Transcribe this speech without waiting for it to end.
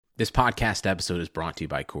This podcast episode is brought to you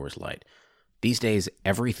by Coors Light. These days,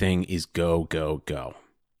 everything is go, go, go.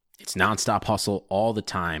 It's nonstop hustle all the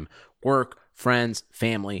time. Work, friends,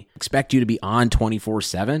 family, expect you to be on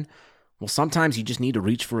 24/7. Well, sometimes you just need to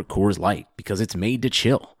reach for a Coors Light because it's made to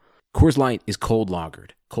chill. Coors Light is cold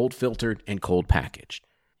lagered, cold filtered, and cold packaged.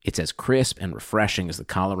 It's as crisp and refreshing as the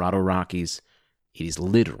Colorado Rockies. It is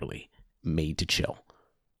literally made to chill.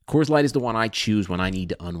 Coors Light is the one I choose when I need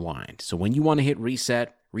to unwind. So when you want to hit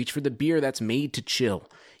reset, reach for the beer that's made to chill.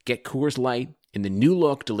 Get Coors Light in the new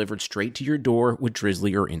look delivered straight to your door with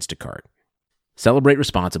Drizzly or Instacart. Celebrate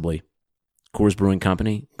responsibly. Coors Brewing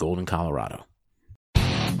Company, Golden, Colorado.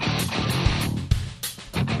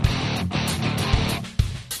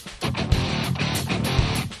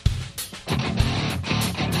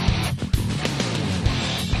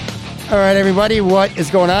 All right, everybody, what is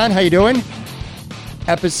going on? How you doing?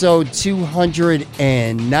 Episode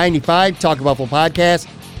 295, Talk About Full Podcast,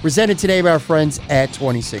 presented today by our friends at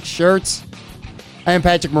 26 Shirts. I am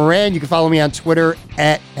Patrick Moran. You can follow me on Twitter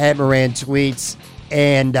at @MoranTweets.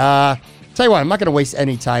 And tell you what, I'm not going to waste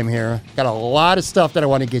any time here. Got a lot of stuff that I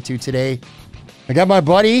want to get to today. I got my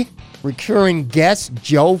buddy, recurring guest,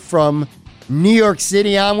 Joe from New York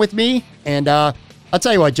City on with me. And I'll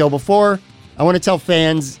tell you what, Joe, before I want to tell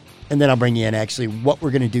fans, and then I'll bring you in, actually, what we're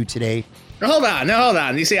going to do today. Hold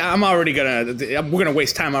on. You see, I'm already we're gonna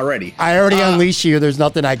waste time already. I already unleashed you. There's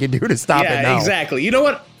nothing I can do to stop it now. Yeah, exactly. You know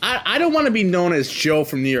what? I don't want to be known as Joe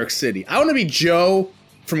from New York City. I want to be Joe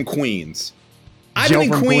from Queens. I've been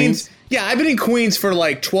in Queens. Yeah, I've been in Queens for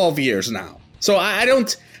like 12 years now. So I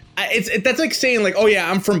don't. That's like saying like, oh yeah,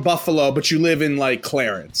 I'm from Buffalo, but you live in like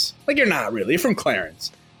Clarence. Like you're not really. You're from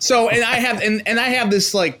Clarence. So and I have and I have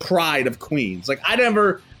this like pride of Queens. Like I don't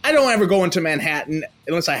ever go into Manhattan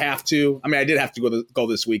unless I have to. I mean, I did have to go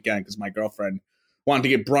this weekend because my girlfriend wanted to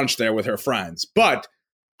get brunch there with her friends. But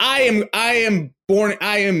I am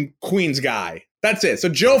Queens guy. That's it. So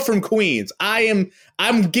Joe from Queens. I'm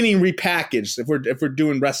getting repackaged if we're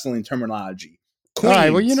doing wrestling terminology. Queens. All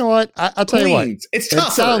right. Well, you know what? I'll tell you what. It's tougher.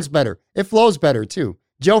 It sounds better. It flows better too.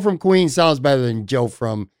 Joe from Queens sounds better than Joe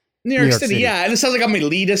from New York City. Yeah, and it sounds like I'm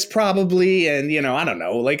elitist probably, and I don't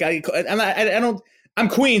know. Like I don't. I'm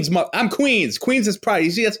Queens. I'm Queens. Queens is pride.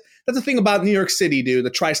 You see, that's the thing about New York City, dude, the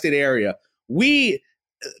tri-state area.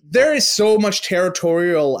 There is so much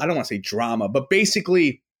territorial, I don't want to say drama, but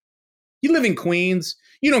basically, you live in Queens,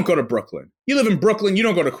 you don't go to Brooklyn. You live in Brooklyn, you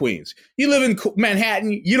don't go to Queens. You live in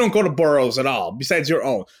Manhattan, you don't go to boroughs at all, besides your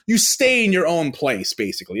own. You stay in your own place,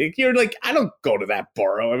 basically. You're like, I don't go to that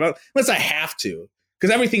borough unless I have to.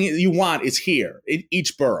 Because everything you want is here in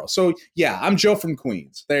each borough. So, yeah, I'm Joe from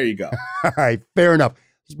Queens. There you go. All right, fair enough.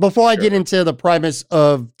 Before I get into the premise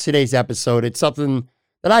of today's episode, it's something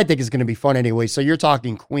that I think is going to be fun anyway. So you're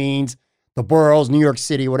talking Queens, the boroughs, New York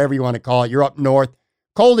City, whatever you want to call it. You're up north.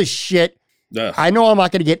 Cold as shit. Ugh. I know I'm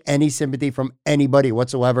not going to get any sympathy from anybody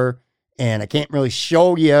whatsoever. And I can't really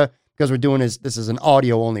show you because we're doing this is an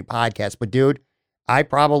audio-only podcast. But, dude, I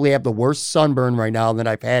probably have the worst sunburn right now that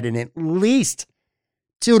I've had in at least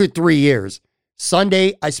 2 to 3 years.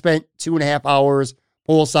 Sunday, I spent 2.5 hours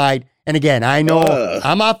poolside. And again, I know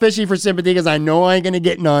I'm not fishing for sympathy because I know I ain't going to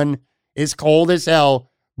get none. It's cold as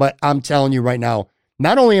hell. But I'm telling you right now,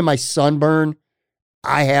 not only am I sunburned,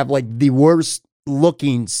 I have like the worst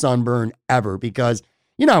looking sunburn ever because,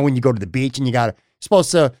 when you go to the beach and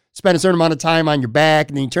supposed to spend a certain amount of time on your back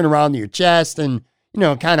and then you turn around to your chest and,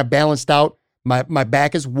 kind of balanced out. My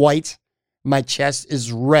back is white. My chest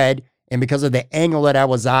is red. And because of the angle that I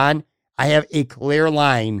was on, I have a clear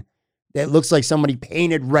line that looks like somebody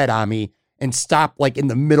painted red on me and stopped like in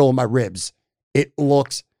the middle of my ribs. It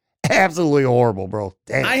looks absolutely horrible, bro.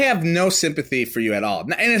 Damn. I have no sympathy for you at all.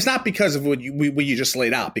 And it's not because of what you just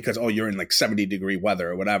laid out, because, you're in like 70-degree weather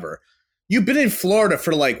or whatever. You've been in Florida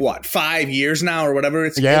for like, 5 years now or whatever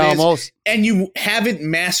it is. Almost. And you haven't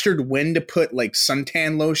mastered when to put like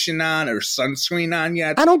suntan lotion on or sunscreen on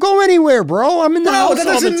yet. I don't go anywhere, bro. I'm in the house that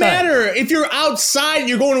all the doesn't time. matter. If you're outside,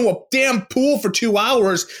 you're going to a damn pool for 2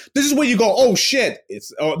 hours. This is where you go, oh shit,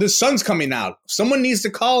 the sun's coming out. Someone needs to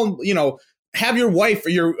call, have your wife or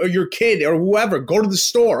your kid or whoever go to the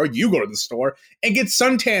store, or you go to the store and get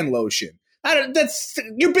suntan lotion.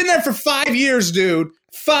 You've been there for 5 years, dude.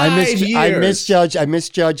 5 years. I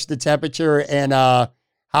misjudged the temperature and how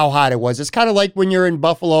hot it was. It's kind of like when you're in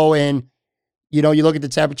Buffalo and you look at the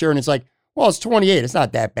temperature and it's like, well, it's 28. It's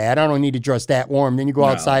not that bad. I don't need to dress that warm. Then you go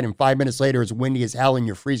outside and 5 minutes later it's windy as hell and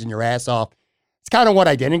you're freezing your ass off. it's kind of what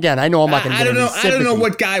I did. And again, I know I'm not going to get any sympathy. I don't know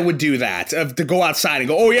what guy would do that, to go outside. I don't know what guy would do that, to go outside and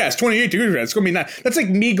go, oh, yeah, it's 28 degrees. It's going to be nice. That's like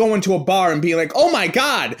me going to a bar and being like, oh, my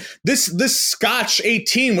God, this Scotch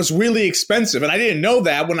 18 was really expensive. And I didn't know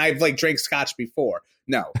that when I've like drank Scotch before.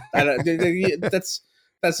 No, that's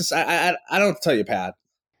just, I don't tell you, Pat.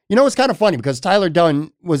 You know, it's kind of funny because Tyler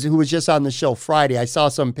Dunn who was just on the show Friday. I saw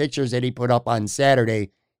some pictures that he put up on Saturday.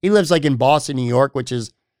 He lives like in Boston, New York, which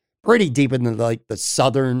is pretty deep in the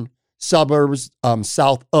southern suburbs,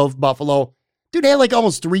 south of Buffalo. Dude, they had like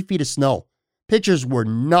almost 3 feet of snow. Pictures were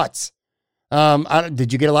nuts.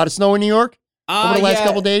 Did you get a lot of snow in New York over the last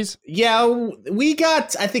couple of days? Yeah, we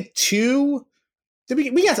got, I think,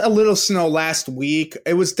 we got a little snow last week.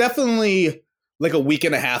 It was definitely like a week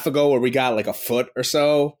and a half ago where we got like a foot or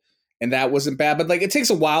so, and that wasn't bad. But like, it takes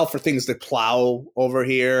a while for things to plow over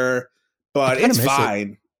here, but it's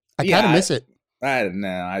fine. I kind of miss it. I don't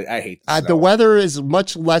know. I hate the snow. The weather is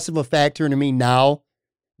much less of a factor to me now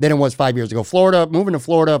than it was 5 years ago. Moving to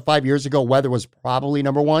Florida 5 years ago, weather was probably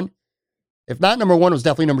number one. If not number one, it was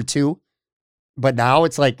definitely number two. But now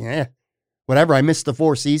it's like, whatever. I miss the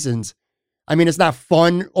 4 seasons. I mean, it's not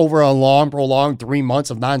fun over a prolonged 3 months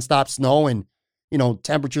of nonstop snow and,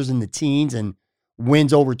 temperatures in the teens and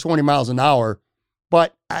winds over 20 miles an hour.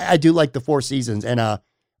 But I do like the 4 seasons. And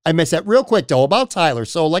I miss that. Real quick, though, about Tyler.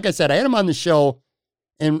 So, like I said, I had him on the show.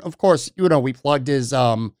 And, of course, we plugged his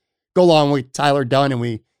Go Along with Tyler Dunn, and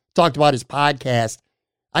we talked about his podcast.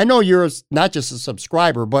 I know you're not just a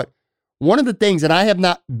subscriber, but one of the things, and I have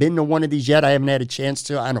not been to one of these yet. I haven't had a chance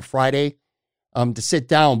to on a Friday to sit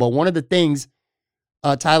down. But one of the things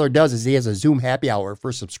Tyler does is he has a Zoom happy hour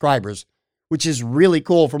for subscribers, which is really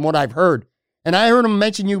cool from what I've heard. And I heard him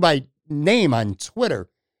mention you by name on Twitter.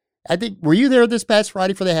 I think, were you there this past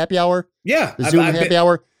Friday for the happy hour? Yeah. The Zoom happy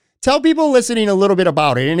hour. Tell people listening a little bit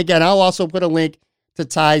about it. And again, I'll also put a link to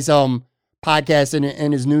Ty's podcast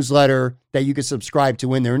and his newsletter that you can subscribe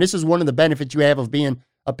to in there. And this is one of the benefits you have of being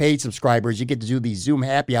a paid subscriber is you get to do these Zoom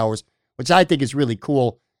happy hours, which I think is really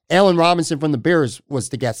cool. Allen Robinson from the Bears was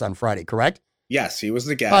the guest on Friday, correct? Yes, he was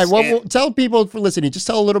the guest. All right, well, tell people for listening, just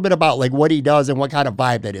tell a little bit about like what he does and what kind of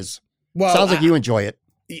vibe that is. Well, sounds like you enjoy it.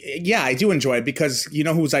 Yeah, I do enjoy it because you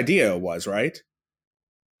know whose idea it was, right?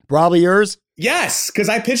 Probably yours. Yes, because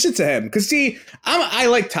I pitched it to him. Because see, I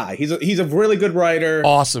like Ty. He's a really good writer.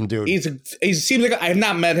 Awesome, dude. He seems like I have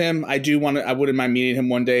not met him. I wouldn't mind meeting him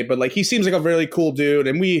one day. But like he seems like a really cool dude,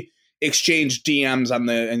 and we exchanged DMs on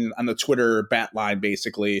the Twitter bat line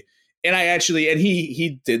basically. And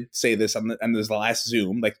he did say this on this last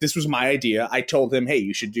Zoom. Like this was my idea. I told him, hey,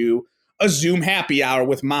 you should do a Zoom happy hour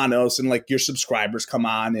with Manos, and like your subscribers come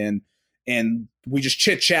on and we just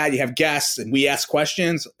chit chat. You have guests and we ask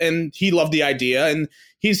questions, and he loved the idea, and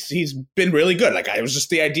he's been really good. Like I was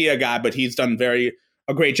just the idea guy, but he's done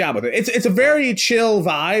a great job with it. It's a very chill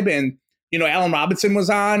vibe, and Allen Robinson was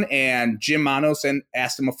on, and Jim Manos and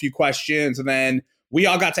asked him a few questions, and then we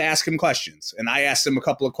all got to ask him questions, and I asked him a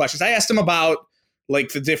couple of questions. I asked him about like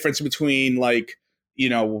the difference between like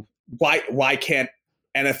why can't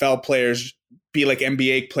NFL players be like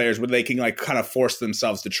NBA players where they can like kind of force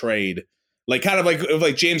themselves to trade. Like kind of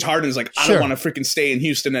like James Harden's like, I don't want to freaking stay in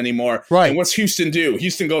Houston anymore. Right. And what's Houston do?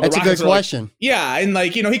 Houston go, That's the Rockets a good question. Like, yeah. And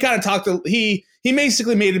like, he kind of talked he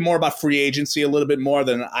basically made it more about free agency a little bit more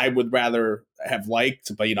than I would rather have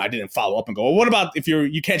liked. But, I didn't follow up and go, well, what about if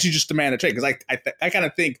you can't just demand a trade? Because I kind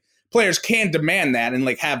of think players can demand that and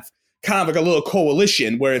like have kind of like a little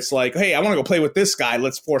coalition where it's like, hey, I want to go play with this guy.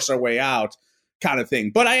 Let's force our way out kind of thing.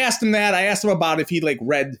 But I asked him that. I asked him about if he like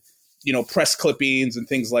read, press clippings and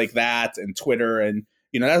things like that and Twitter. And,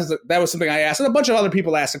 that was something I asked. And a bunch of other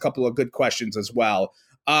people asked a couple of good questions as well.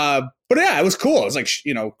 But yeah, it was cool. It was like,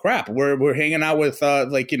 crap, we're hanging out with a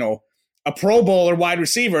Pro Bowler wide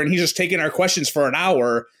receiver, and he's just taking our questions for an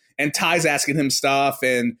hour, and Ty's asking him stuff.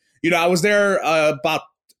 And, I was there about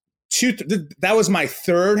that was my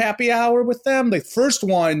third happy hour with them. The first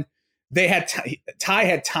one, they had Ty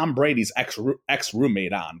had Tom Brady's ex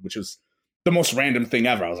roommate on, which was the most random thing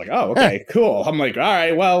ever. I was like, oh, okay, cool. I'm like, all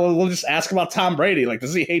right, well, we'll just ask about Tom Brady. Like,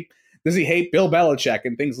 does he hate Bill Belichick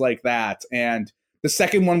and things like that? And the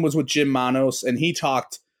second one was with Jim Manos, and he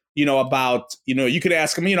talked, about, you could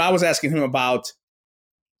ask him, I was asking him about,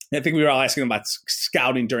 I think we were all asking him about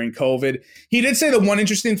scouting during COVID. He did say the one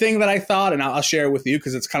interesting thing that I thought, and I'll share it with you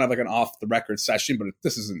because it's kind of like an off the record session, but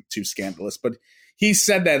this isn't too scandalous. But he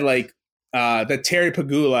said that that Terry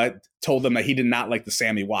Pagula told them that he did not like the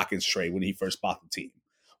Sammy Watkins trade when he first bought the team,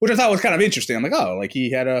 which I thought was kind of interesting. I'm like, oh, like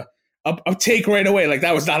he had a take right away. Like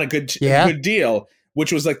that was not a good deal,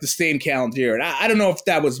 which was like the same calendar year. And I don't know if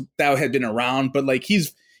that had been around, but like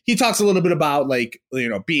he's he talks a little bit about like, you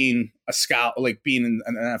know, being a scout, like being in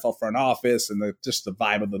an NFL front office and just the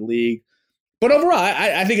vibe of the league. But overall,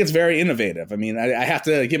 I think it's very innovative. I mean, I have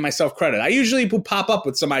to give myself credit. I usually will pop up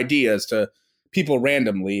with some ideas to people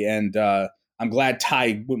randomly, and I'm glad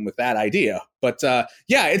Ty went with that idea. But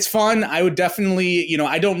yeah, it's fun. I would definitely, you know,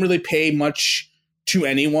 I don't really pay much to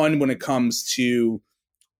anyone when it comes to,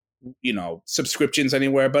 you know, subscriptions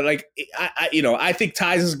anywhere. But like, I think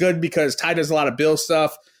Ty's is good because Ty does a lot of Bill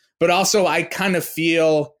stuff. But also, I kind of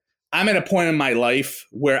feel I'm at a point in my life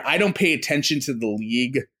where I don't pay attention to the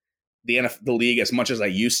league. The league as much as I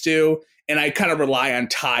used to, and I kind of rely on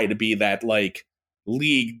Ty to be that like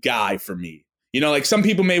league guy for me. You know, like some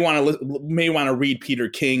people may want to read Peter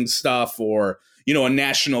King's stuff or, you know, a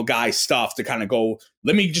national guy stuff to kind of go,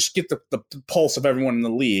 let me just get the pulse of everyone in the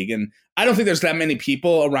league. And I don't think there's that many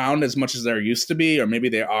people around as much as there used to be, or maybe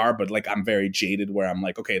there are, but like I'm very jaded where I'm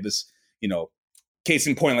like, okay, this, you know, case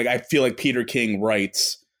in point, like I feel like Peter King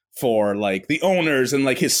writes for like the owners and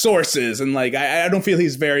like his sources, and like I don't feel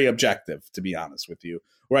he's very objective, to be honest with you.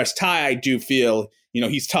 Whereas Ty, I do feel, you know,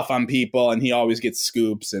 he's tough on people and he always gets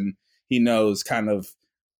scoops and he knows kind of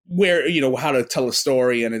where, you know, how to tell a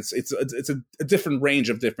story, and it's a different range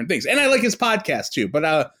of different things. And I like his podcast too.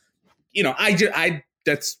 But you know, I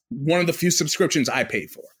that's one of the few subscriptions I pay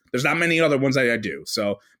for. There's not many other ones I do.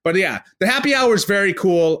 So, but yeah, the happy hour is very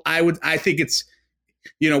cool. I think it's,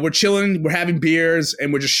 you know, we're chilling, we're having beers,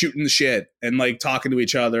 and we're just shooting the shit and like talking to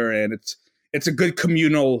each other, and it's a good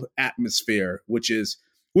communal atmosphere, which is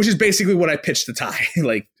basically what I pitched to Ty.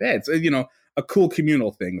 Like, hey, it's, you know, a cool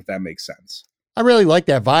communal thing, if that makes sense. I really like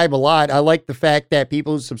that vibe a lot. I like the fact that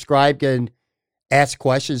people who subscribe can ask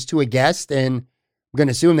questions to a guest, and I'm going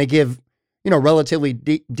to assume they give, you know, relatively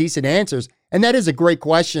decent answers. And that is a great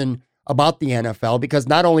question about the NFL, because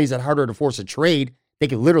not only is it harder to force a trade, they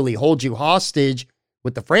can literally hold you hostage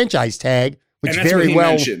with the franchise tag, which very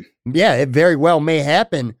well, yeah, it very well may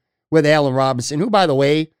happen with Allen Robinson, who, by the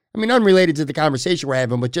way, I mean, unrelated to the conversation we're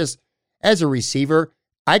having, but just as a receiver,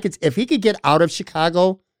 if he could get out of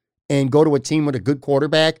Chicago and go to a team with a good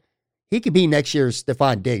quarterback, he could be next year's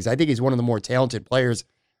Stephon Diggs. I think he's one of the more talented players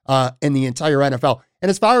in the entire NFL. And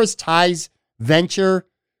as far as Ty's venture,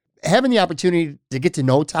 having the opportunity to get to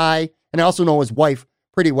know Ty, and I also know his wife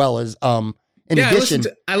pretty well, as in addition,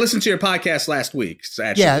 I listened to your podcast last week.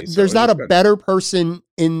 Actually, yeah, there's not a better person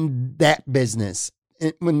in that business,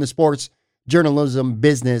 in the sports journalism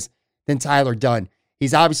business, than Tyler Dunne.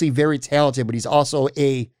 He's obviously very talented, but he's also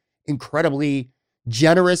a incredibly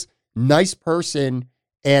generous, nice person,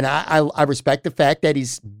 and I respect the fact that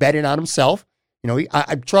he's betting on himself. You know,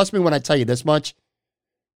 I trust me when I tell you this much.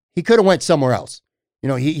 He could have went somewhere else. You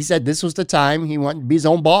know, he said this was the time he wanted to be his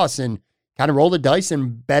own boss and kind of roll the dice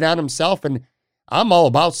and bet on himself. And I'm all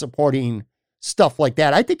about supporting stuff like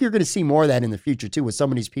that. I think you're going to see more of that in the future too, with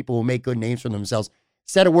some of these people who make good names for themselves.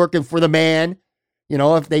 Instead of working for the man, you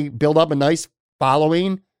know, if they build up a nice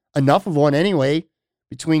following, enough of one anyway,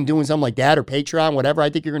 between doing something like that or Patreon, whatever, I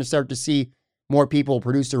think you're going to start to see more people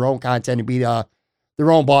produce their own content and be their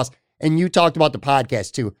own boss. And you talked about the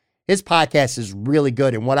podcast too. His podcast is really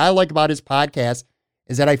good. And what I like about his podcast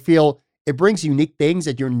is that I feel it brings unique things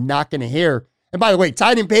that you're not going to hear. And by the way,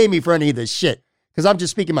 Ty didn't pay me for any of this shit, because I'm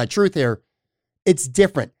just speaking my truth here. It's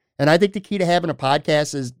different. And I think the key to having a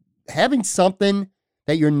podcast is having something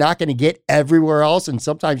that you're not going to get everywhere else. And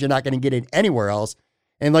sometimes you're not going to get it anywhere else.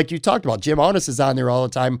 And like you talked about, Jim Otis is on there all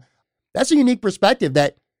the time. That's a unique perspective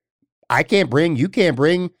that I can't bring, you can't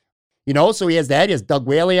bring, you know. So he has that. He has Doug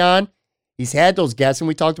Whaley on. He's had those guests, and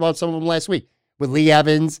we talked about some of them last week with Lee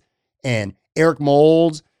Evans and Eric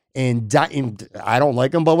Molds and I don't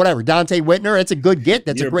like him, but whatever. Dante Whitner, it's a good get.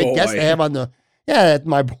 That's a great guest to have on the, yeah,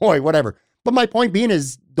 my boy, whatever. But my point being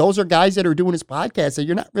is those are guys that are doing his podcast that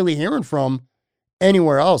you're not really hearing from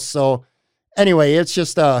anywhere else. So anyway, it's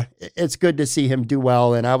just, it's good to see him do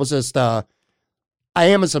well. And I was just, I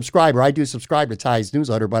am a subscriber. I do subscribe to Ty's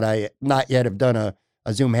newsletter, but I not yet have done a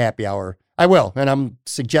Zoom happy hour. I will. And I'm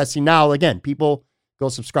suggesting now, again, people go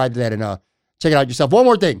subscribe to that and check it out yourself. One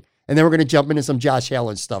more thing, and then we're going to jump into some Josh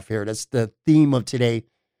Allen stuff here. That's the theme of today.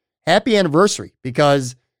 Happy anniversary,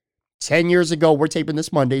 because 10 years ago, we're taping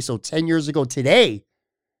this Monday, so 10 years ago today,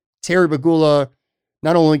 Terry Bagula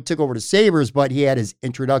not only took over the Sabres, but he had his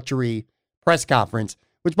introductory press conference,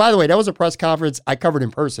 which, by the way, that was a press conference I covered in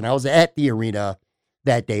person. I was at the arena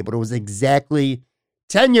that day, but it was exactly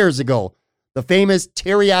 10 years ago. The famous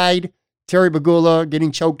teary-eyed Terry Bagula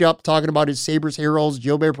getting choked up, talking about his Sabres heroes,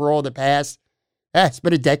 Gilbert Perreault, the past. It's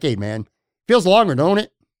been a decade, man. Feels longer, don't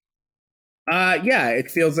it? Yeah, it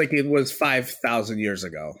feels like it was 5,000 years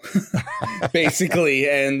ago, basically.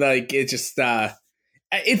 And like, it just,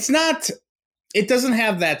 it's not. It doesn't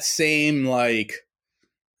have that same like.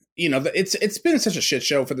 It's been such a shit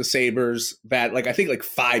show for the Sabres that like I think like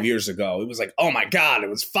 5 years ago it was like, oh my god, it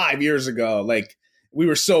was 5 years ago. Like we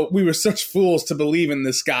were such fools to believe in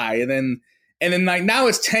this guy, and then like now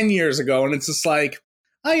it's 10 years ago, and it's just like,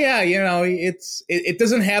 oh yeah, it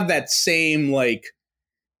doesn't have that same like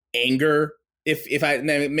anger. If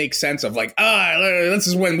it makes sense of like, this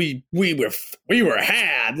is when we were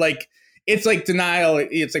had like. It's like denial.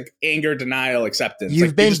 It's like anger, denial, acceptance. You've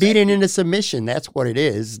like, been beaten into submission. That's what it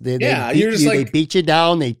is. They beat you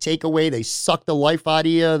down. They take away. They suck the life out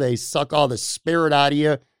of you. They suck all the spirit out of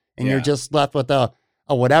you, and you're just left with a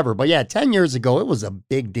whatever. But yeah, 10 years ago, it was a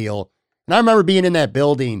big deal. And I remember being in that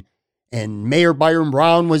building, and Mayor Byron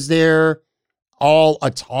Brown was there.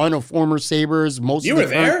 A ton of former Sabres. Most of the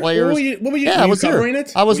current players. What were you? Yeah, I was covering here.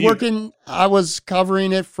 it. I was working. I was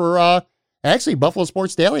covering it for. Actually, Buffalo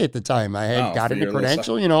Sports Daily at the time. I had got into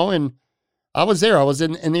credential, and I was there. I was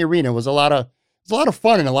in the arena. It was a lot of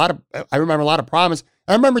fun and I remember a lot of promise.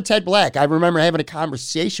 I remember Ted Black. I remember having a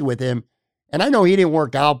conversation with him, and I know he didn't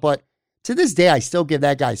work out, but to this day, I still give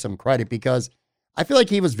that guy some credit because I feel like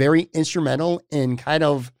he was very instrumental in kind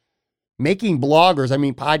of making bloggers. I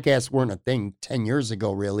mean, podcasts weren't a thing 10 years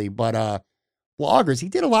ago, really, but bloggers, he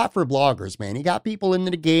did a lot for bloggers, man. He got people into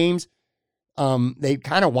the games. They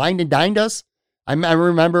kind of wined and dined us. I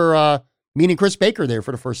remember meeting Chris Baker there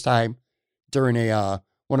for the first time during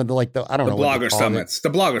one of the blogger summits. The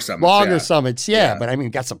blogger summits. Blogger summits, yeah. But I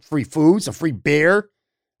mean, got some free food, some free beer.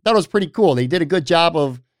 That was pretty cool. They did a good job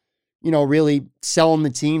of, really selling the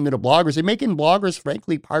team to the bloggers and making bloggers,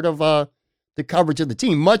 frankly, part of the coverage of the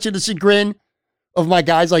team. Much of the chagrin of my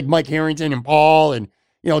guys like Mike Harrington and Paul and,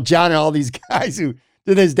 John and all these guys who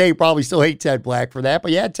to this day probably still hate Ted Black for that.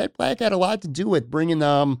 But yeah, Ted Black had a lot to do with bringing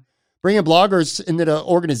bloggers into the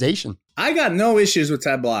organization. I got no issues with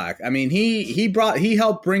Ted Black. I mean, he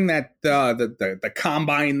helped bring that the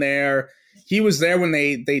combine there. He was there when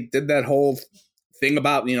they did that whole thing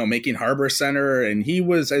about making Harbor Center, and he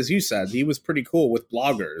was, as you said, he was pretty cool with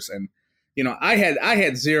bloggers. And I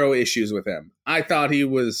had zero issues with him. I thought he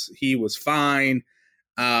was fine.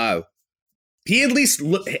 He at least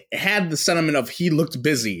had the sentiment of he looked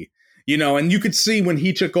busy, and you could see when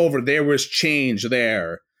he took over, there was change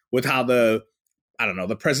there with how the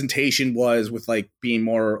presentation was with like being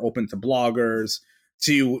more open to bloggers,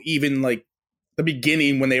 to even like the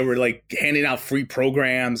beginning when they were like handing out free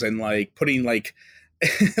programs and like putting like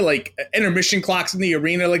like intermission clocks in the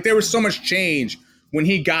arena. Like there was so much change when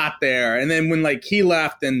he got there. And then when like he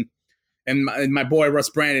left and my boy Russ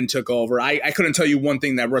Brandon took over, I couldn't tell you one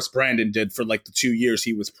thing that Russ Brandon did for like the 2 years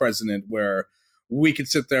he was president where we could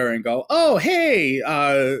sit there and go, oh, hey,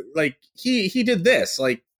 like he did this,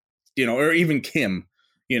 like, or even Kim,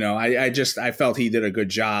 I felt he did a good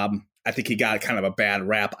job. I think he got kind of a bad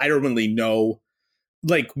rap. I don't really know.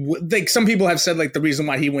 Like some people have said like the reason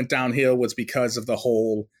why he went downhill was because of the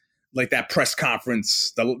whole like that press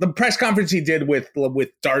conference, the press conference he did with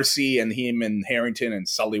Darcy and him and Harrington and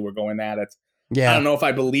Sully were going at it. Yeah, I don't know if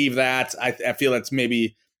I believe that. I feel that's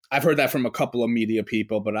maybe I've heard that from a couple of media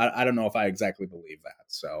people, but I don't know if I exactly believe that.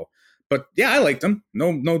 So, but yeah, I liked him.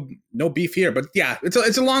 No beef here. But yeah,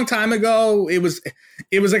 it's a long time ago. It was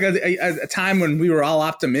like a time when we were all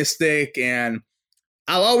optimistic, and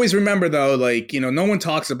I'll always remember though, like no one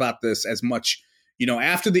talks about this as much.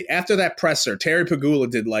 After that presser, Terry Pagula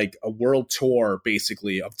did like a world tour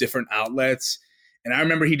basically of different outlets. And I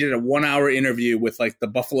remember he did a 1 hour interview with like the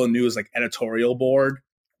Buffalo News, like editorial board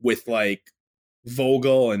with like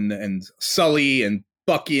Vogel and Sully and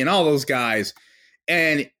Bucky and all those guys.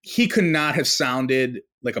 And he could not have sounded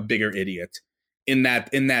like a bigger idiot in that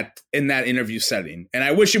interview setting. And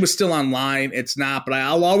I wish it was still online. It's not, but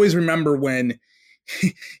I'll always remember when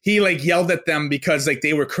he like yelled at them because like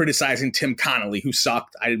they were criticizing Tim Connolly, who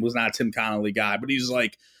sucked. I was not a Tim Connolly guy, but he's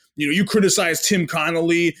like, you criticize Tim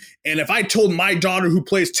Connolly, and if I told my daughter who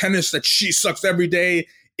plays tennis that she sucks every day,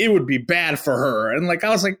 it would be bad for her. And like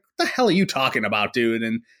I was like, what the hell are you talking about, dude?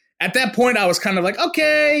 And at that point I was kind of like,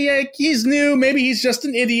 okay, yeah, he's new, maybe he's just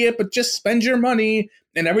an idiot, but just spend your money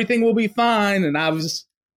and everything will be fine. And I was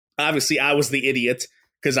the idiot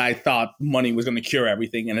because I thought money was going to cure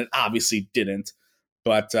everything, and it obviously didn't.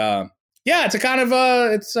 But yeah, it's a kind of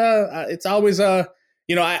it's always I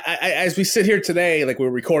as we sit here today, like we're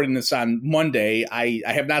recording this on Monday, I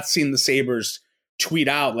have not seen the Sabres tweet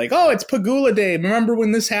out like, oh, it's Pagula Day. Remember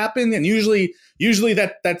when this happened? And usually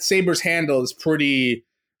that Sabres handle is pretty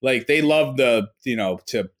like they love the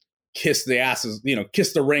to kiss the asses,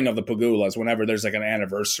 kiss the ring of the Pagulas whenever there's like an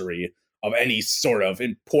anniversary of any sort of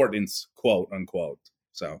importance, quote unquote.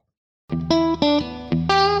 So.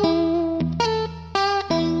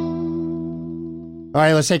 All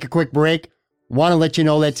right, let's take a quick break. Want to let you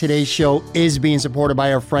know that today's show is being supported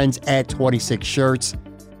by our friends at 26 Shirts.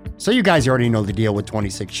 So you guys already know the deal with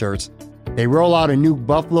 26 Shirts. They roll out a new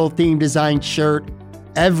Buffalo-themed design shirt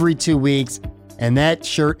every 2 weeks, and that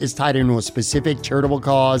shirt is tied into a specific charitable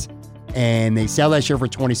cause, and they sell that shirt for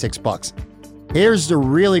 $26. Here's the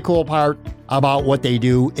really cool part about what they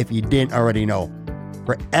do if you didn't already know.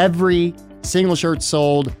 For every single shirt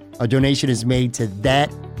sold, a donation is made to that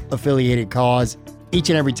affiliated cause each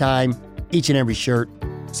and every time, each and every shirt.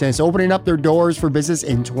 Since opening up their doors for business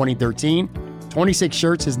in 2013, 26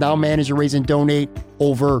 Shirts has now managed to raise and donate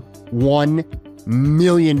over $1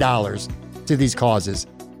 million to these causes.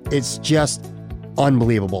 It's just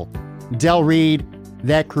unbelievable. Del Reed,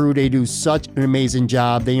 that crew, they do such an amazing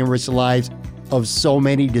job. They enrich the lives of so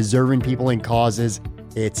many deserving people and causes.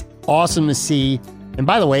 It's awesome to see. And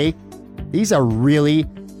by the way, these are really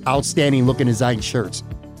outstanding looking design shirts.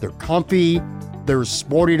 They're comfy, they're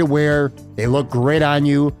sporty to wear, they look great on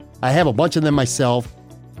you. I have a bunch of them myself.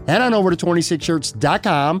 Head on over to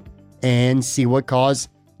 26shirts.com and see what cause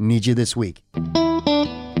needs you this week.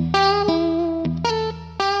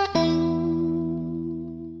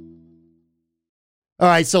 All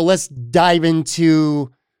right, so let's dive into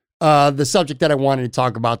the subject that I wanted to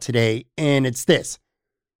talk about today, and it's this.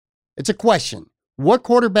 It's a question. What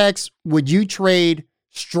quarterbacks would you trade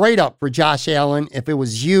straight up for Josh Allen if it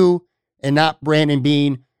was you and not Brandon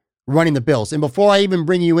Beane running the Bills? And before I even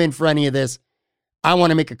bring you in for any of this, I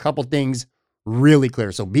want to make a couple things really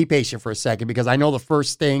clear. So be patient for a second, because I know the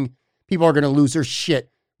first thing, people are going to lose their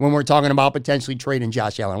shit when we're talking about potentially trading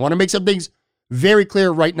Josh Allen. I want to make some things very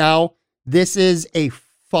clear right now. This is a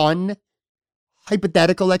fun,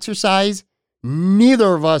 hypothetical exercise.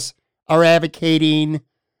 Neither of us are advocating,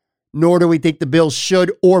 nor do we think the Bills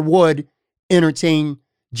should or would entertain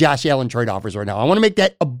Josh Allen trade offers right now. I want to make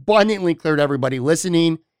that abundantly clear to everybody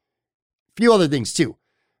listening. A few other things too.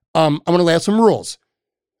 I'm going to lay out some rules.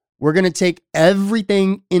 We're going to take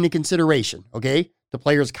everything into consideration, okay? The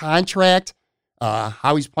player's contract,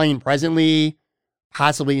 how he's playing presently,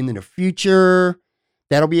 possibly in the future.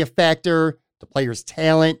 That'll be a factor. The player's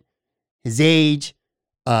talent, his age,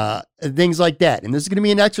 things like that. And this is going to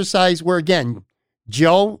be an exercise where, again,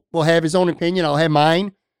 Joe will have his own opinion. I'll have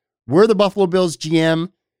mine. We're the Buffalo Bills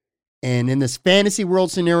GM. And in this fantasy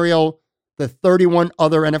world scenario, the 31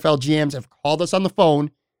 other NFL GMs have called us on the phone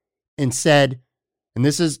and said, and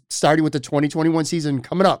this is starting with the 2021 season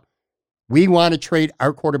coming up, we want to trade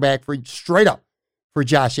our quarterback for straight up for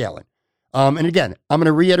Josh Allen. And again, I'm going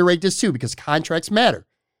to reiterate this too, because contracts matter.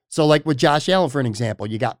 So like with Josh Allen, for an example,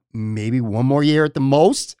 you got maybe one more year at the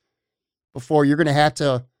most before you're going to have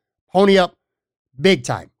to pony up big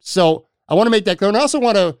time. So I want to make that clear. And I also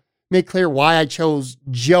want to make clear why I chose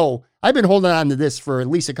Joe. I've been holding on to this for at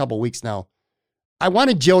least a couple of weeks now. I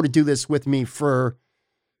wanted Joe to do this with me for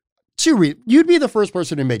two reasons. You'd be the first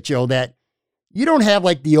person to admit, Joe, that you don't have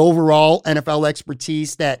like the overall NFL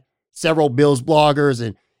expertise that several Bills bloggers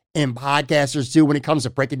and podcasters do when it comes to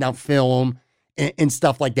breaking down film and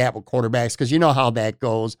stuff like that with quarterbacks, because you know how that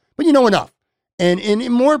goes, but you know enough. And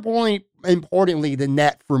more importantly than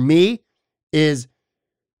that for me is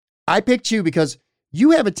I picked you because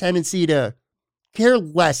you have a tendency to care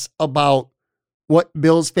less about what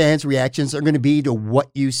Bills fans' reactions are going to be to what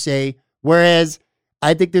you say, whereas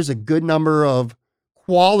I think there's a good number of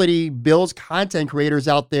quality Bills content creators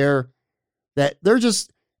out there that they're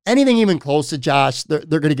just anything even close to Josh, they're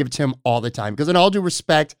going to give it to him all the time. Because in all due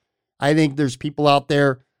respect, I think there's people out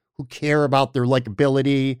there who care about their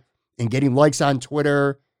likability and getting likes on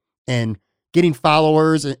Twitter and getting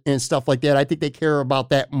followers and stuff like that. I think they care about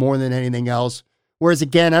that more than anything else. Whereas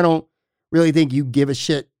again, I don't really think you give a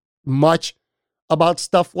shit much about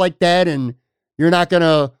stuff like that. And you're not going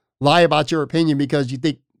to lie about your opinion because you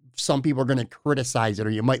think some people are going to criticize it or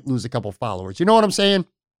you might lose a couple followers. You know what I'm saying?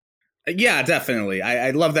 Yeah, definitely.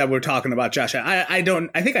 I love that we're talking about Josh. I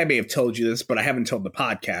think I may have told you this, but I haven't told the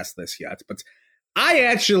podcast this yet. But I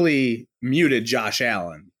actually muted Josh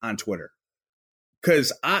Allen on Twitter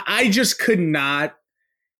because I just could not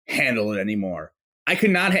handle it anymore. I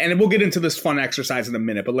could not, and we'll get into this fun exercise in a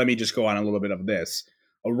minute, but let me just go on a little bit of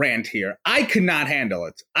a rant here. I could not handle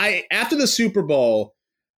it. After the Super Bowl,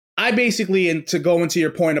 I basically, and to go into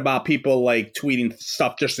your point about people like tweeting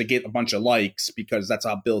stuff just to get a bunch of likes, because that's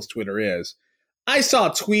how Bill's Twitter is. I saw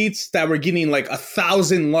tweets that were getting like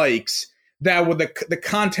 1,000 likes that were the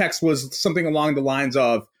context was something along the lines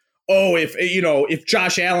of, oh, if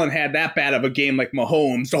Josh Allen had that bad of a game like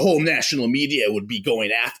Mahomes, the whole national media would be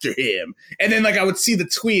going after him. And then like I would see the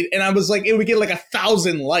tweet and I was like, it would get like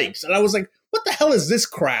 1,000 likes. And I was like, what the hell is this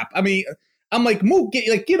crap? I mean, I'm like, move,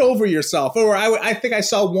 get over yourself. Or I think I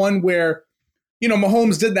saw one where,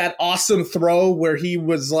 Mahomes did that awesome throw where he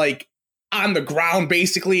was like on the ground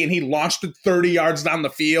basically, and he launched it 30 yards down the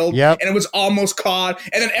field, and it was almost caught.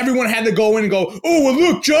 And then everyone had to go in and go, oh, well,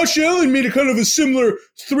 look, Josh Allen made a kind of a similar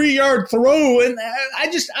 3-yard throw. And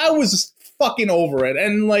I was fucking over it.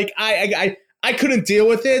 And like, I couldn't deal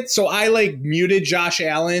with it. So I like muted Josh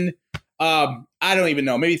Allen. I don't even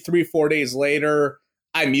know, maybe 3 or 4 days later,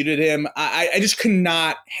 I muted him. I just could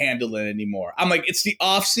not handle it anymore. I'm like, it's the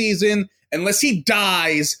off season. Unless he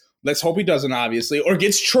dies, let's hope he doesn't, obviously, or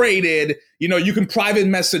gets traded. You can private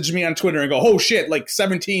message me on Twitter and go, oh shit, like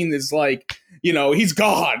 17 is like, he's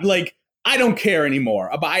gone. Like, I don't care anymore.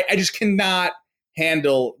 But I just cannot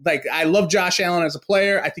handle, like, I love Josh Allen as a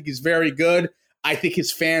player. I think he's very good. I think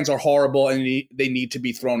his fans are horrible, and they need to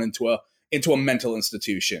be thrown into a mental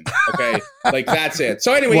institution. Okay, like that's it.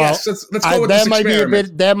 So anyway, yes, let's go with this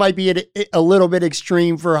experiment. That might be a little bit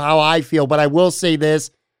extreme for how I feel, but I will say this.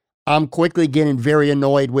 I'm quickly getting very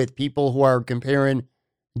annoyed with people who are comparing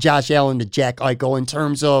Josh Allen to Jack Eichel in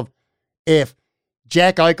terms of if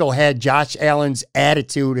Jack Eichel had Josh Allen's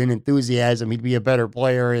attitude and enthusiasm, he'd be a better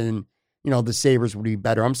player, and the Sabres would be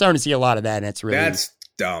better. I'm starting to see a lot of that, and that's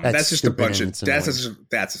dumb. That's just a bunch of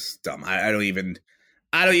that's dumb. I don't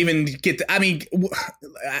even get. I mean,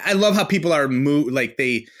 I love how people are like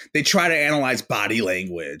they try to analyze body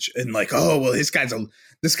language and like, oh well, this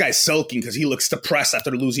guy's sulking because he looks depressed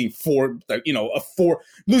after losing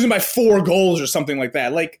losing by 4 goals or something like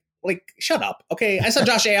that. Like shut up, okay? I saw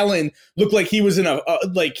Josh Allen look like he was in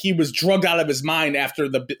like he was drugged out of his mind after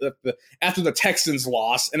the Texans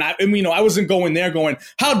lost, and I wasn't going there going,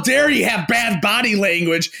 how dare he have bad body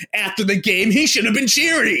language after the game? He should have been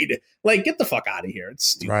cheering. Like, get the fuck out of here.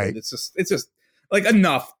 It's stupid. Right. It's just like,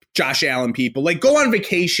 enough, Josh Allen people. Like, go on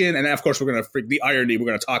vacation, and of course we're gonna freak the irony. We're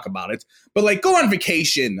gonna talk about it, but like, go on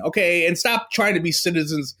vacation, okay, and stop trying to be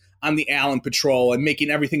citizens on the Allen Patrol and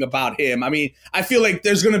making everything about him. I mean, I feel like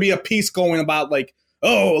there's going to be a piece going about like,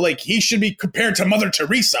 oh, like he should be compared to Mother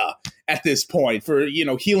Teresa at this point for,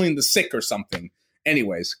 healing the sick or something.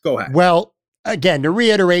 Anyways, go ahead. Well, again, to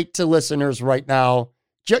reiterate to listeners right now,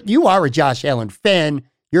 you are a Josh Allen fan.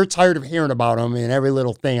 You're tired of hearing about him and every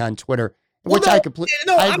little thing on Twitter, which I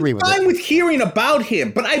agree with. I'm fine with hearing about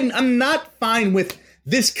him, but I'm not fine with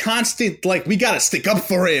this constant, like, we got to stick up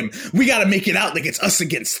for him. We got to make it out like it's us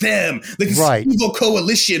against them. Like this evil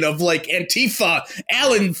coalition of like Antifa,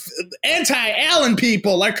 anti-Allen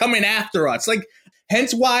people are coming after us. Like,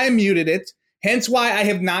 hence why I muted it. Hence why I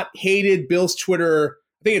have not hated Bill's Twitter.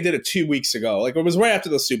 I think I did it 2 weeks ago. Like, it was right after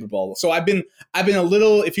the Super Bowl. So I've been a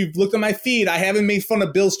little, if you've looked at my feed, I haven't made fun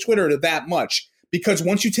of Bill's Twitter that much, because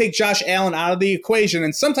once you take Josh Allen out of the equation,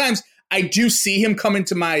 and sometimes I do see him come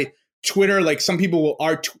into my Twitter, like some people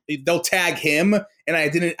they'll tag him, and I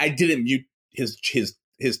didn't mute his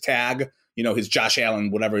tag, his Josh Allen,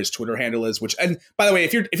 whatever his Twitter handle is. Which, and by the way,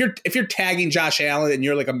 if you're tagging Josh Allen and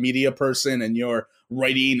you're like a media person and you're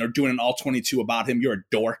writing or doing an all 22 about him, you're a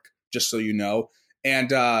dork, just so you know.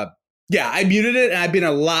 And I muted it, and I've been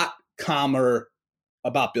a lot calmer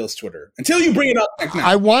about Bill's Twitter until you bring it up.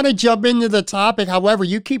 I want to jump into the topic. However,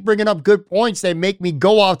 you keep bringing up good points that make me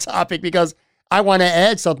go off topic because I want to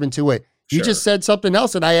add something to it. Sure. You just said something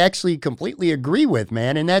else that I actually completely agree with,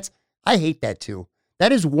 man. And I hate that too.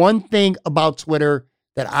 That is one thing about Twitter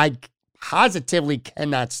that I positively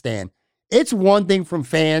cannot stand. It's one thing from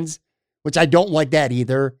fans, which I don't like that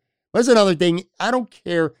either. But it's another thing. I don't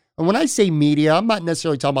care. And when I say media, I'm not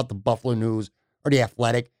necessarily talking about the Buffalo News or the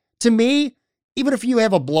Athletic. To me, even if you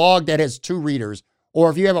have a blog that has 2 readers, or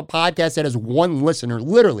if you have a podcast that has 1 listener,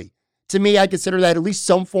 literally, to me, I consider that at least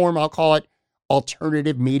some form, I'll call it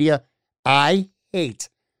alternative media. I hate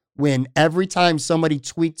when every time somebody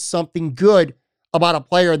tweets something good about a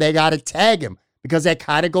player, they got to tag him, because that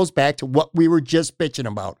kind of goes back to what we were just bitching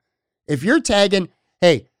about. If you're tagging,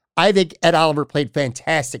 hey, I think Ed Oliver played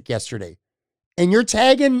fantastic yesterday, and you're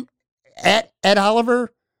tagging at Ed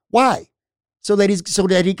Oliver, why? So that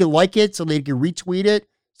he can like it, so that he can retweet it,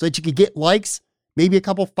 so that you can get likes, maybe a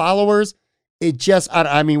couple followers. It just,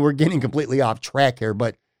 I mean, we're getting completely off track here,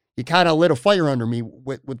 but you kind of lit a fire under me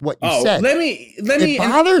with what you said. It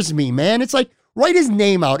bothers me, man. It's like, write his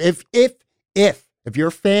name out. If you're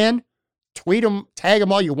a fan, tweet him, tag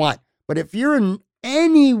him all you want. But if you're in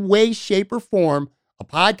any way, shape, or form, a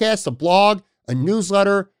podcast, a blog, a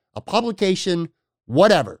newsletter, a publication,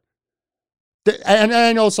 whatever. And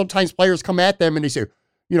I know sometimes players come at them and they say,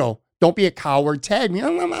 don't be a coward, tag me.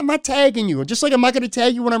 I'm not tagging you. Just like I'm not going to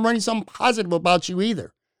tag you when I'm writing something positive about you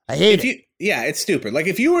either. I hate it. Yeah, it's stupid. Like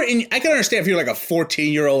if you were I can understand if you're like a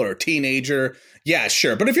 14-year-old or a teenager. Yeah,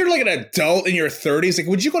 sure. But if you're like an adult in your 30s, like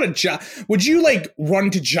would you like run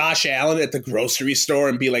to Josh Allen at the grocery store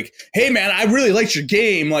and be like, "Hey man, I really liked your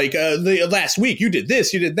game. Like last week you did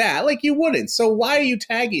this, you did that." Like you wouldn't. So why are you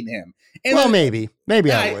tagging him? And well, maybe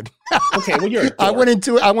I would. Okay, well you're. I wouldn't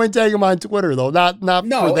tag him on Twitter though. Not no.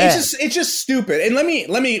 For that. It's just stupid. And let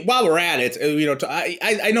me while we're at it,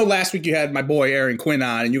 I know last week you had my boy Aaron Quinn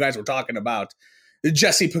on, and you guys were talking about the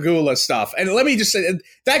Jesse Pagula stuff. And let me just say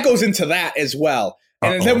that goes into that as well.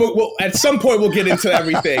 And then we'll at some point we'll get into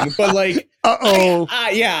everything. But like, I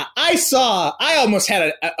almost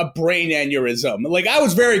had a brain aneurysm. Like I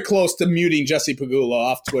was very close to muting Jesse Pagula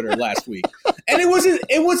off Twitter last week. And it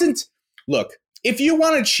wasn't. Look, if you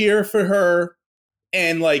want to cheer for her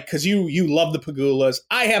and like, cause you love the Pagulas,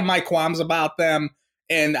 I have my qualms about them.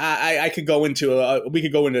 And I could go into we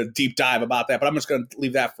could go into a deep dive about that, but I'm just going to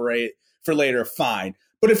leave that for later. Fine.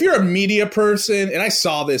 But if you're a media person, and I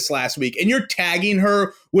saw this last week, and you're tagging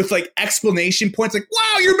her with like explanation points, like,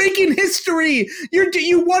 wow, you're making history.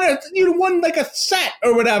 You won like a set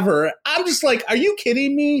or whatever. I'm just like, are you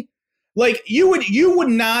kidding me? Like you would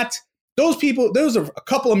not. Those people, those are a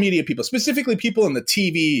couple of media people, specifically people in the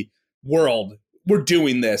TV world, were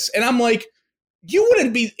doing this. And I'm like, you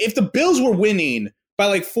wouldn't be, if the Bills were winning by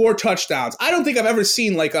like 4 touchdowns, I don't think I've ever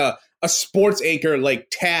seen like a sports anchor like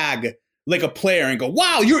tag like a player and go,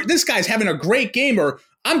 wow, this guy's having a great game, or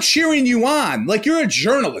I'm cheering you on. Like you're a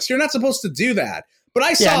journalist. You're not supposed to do that. But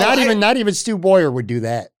I saw not even Stu Boyer would do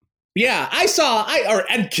that. Yeah, or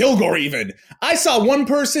Ed Kilgore even. I saw one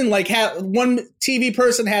person one TV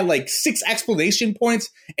person had like 6 explanation points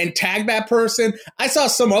and tagged that person. I saw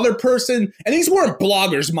some other person, and these weren't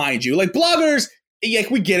bloggers, mind you. Like bloggers,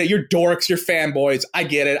 like we get it. You're dorks, you're fanboys. I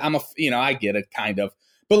get it. I get it kind of.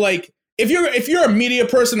 But like if you're a media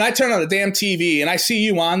person, I turn on the damn TV and I see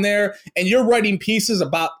you on there and you're writing pieces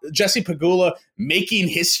about Jesse Pagula making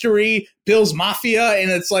history, Bills Mafia,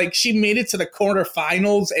 and it's like she made it to the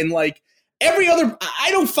quarterfinals, and like every other,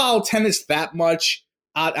 I don't follow tennis that much,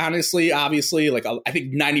 honestly, obviously, like I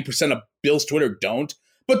think 90% of Bills Twitter don't.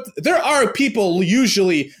 But there are people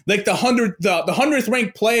usually like the 100th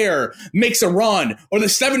ranked player makes a run, or the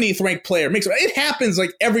 70th ranked player makes a run. It happens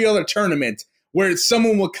like every other tournament where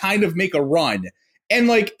someone will kind of make a run. And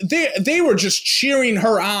like they were just cheering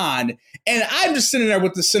her on. And I'm just sitting there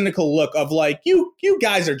with the cynical look of like, you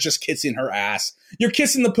guys are just kissing her ass. You're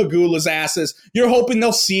kissing the Pagula's asses. You're hoping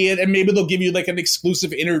they'll see it, and maybe they'll give you like an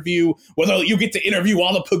exclusive interview where you get to interview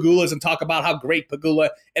all the Pagulas and talk about how great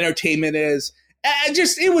Pagula entertainment is.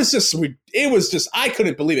 It was just, I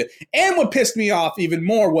couldn't believe it. And what pissed me off even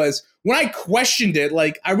more was when I questioned it,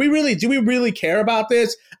 like, do we really care about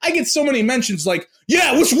this? I get so many mentions like,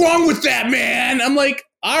 yeah, what's wrong with that, man? I'm like,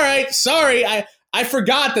 all right, sorry. I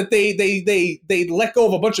forgot that they let go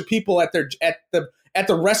of a bunch of people at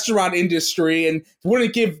the restaurant industry and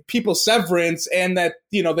wouldn't give people severance, and that,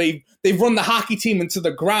 they've run the hockey team into the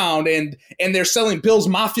ground and they're selling Bills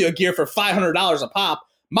Mafia gear for $500 a pop.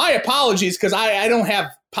 My apologies, because I don't have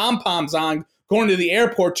pom-poms on going to the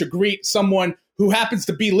airport to greet someone who happens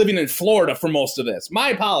to be living in Florida for most of this. My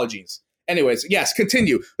apologies. Anyways, yes,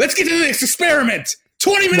 continue. Let's get to this experiment.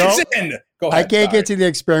 20 minutes in. Go ahead. I can't get to the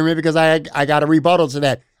experiment because I got a rebuttal to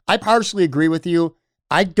that. I partially agree with you.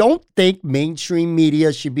 I don't think mainstream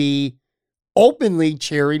media should be openly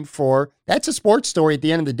cheering for. That's a sports story at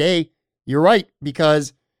the end of the day. You're right,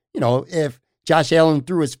 because, if Josh Allen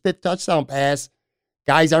threw his 5th touchdown pass,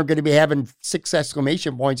 guys aren't going to be having 6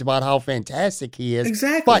 exclamation points about how fantastic he is.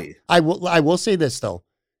 Exactly. But I will say this, though,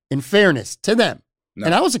 in fairness to them,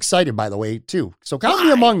 and I was excited, by the way, too. So count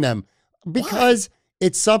me among them, because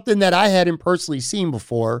it's something that I hadn't personally seen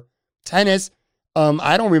before. Tennis,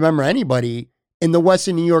 I don't remember anybody in the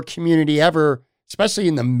Western New York community ever, especially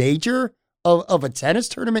in the major of a tennis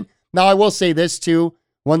tournament. Now, I will say this, too.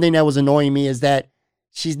 One thing that was annoying me is that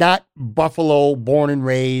she's not Buffalo born and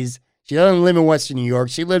raised. She doesn't live in Western New York.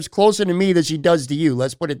 She lives closer to me than she does to you.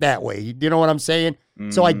 Let's put it that way. You know what I'm saying?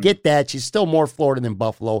 Mm. So I get that. She's still more Florida than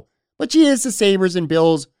Buffalo. But she is the Sabres and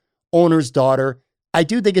Bills owner's daughter. I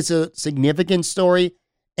do think it's a significant story.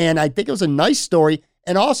 And I think it was a nice story.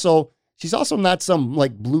 And also, she's also not some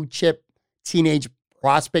like blue chip teenage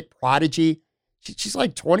prospect prodigy. She's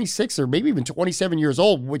like 26 or maybe even 27 years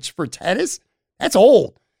old, which for tennis, that's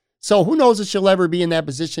old. So who knows if she'll ever be in that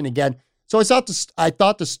position again. So I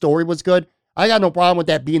thought the story was good. I got no problem with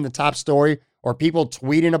that being the top story or people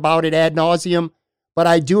tweeting about it ad nauseum. But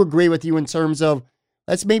I do agree with you in terms of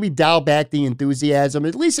let's maybe dial back the enthusiasm,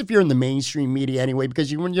 at least if you're in the mainstream media anyway, because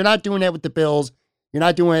you're not doing that with the Bills. You're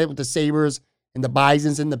not doing it with the Sabres and the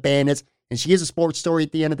Bisons and the Bandits. and she is a sports story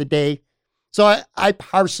at the end of the day. So I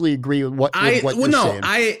partially agree with what you're saying.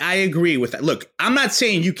 I agree with that. Look, I'm not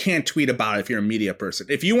saying you can't tweet about it if you're a media person.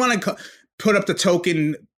 If you want to put up the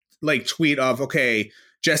token like tweet of, okay,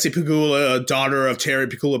 Jesse Pegula, daughter of Terry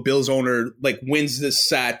Pegula, Bills owner, like wins this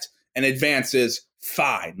set and advances,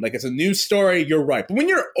 fine. Like it's a news story, you're right. But when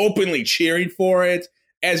you're openly cheering for it,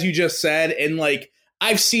 as you just said, and like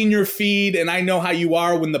I've seen your feed and I know how you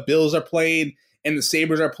are when the Bills are playing and the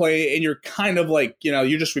Sabres are playing and you're kind of like,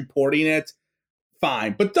 you're just reporting it.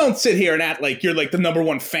 Fine, but don't sit here and act like you're like the number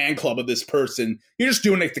one fan club of this person. You're just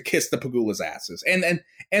doing it to kiss the Pegula's asses.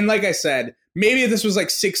 And like I said, maybe if this was like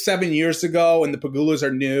 6-7 years ago and the Pegulas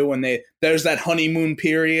are new and there's that honeymoon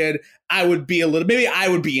period, I would be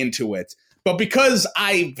into it. But because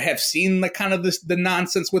I have seen like kind of the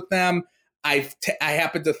nonsense with them, I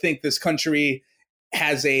happen to think this country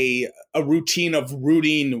has a routine of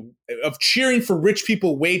cheering for rich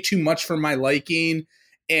people way too much for my liking.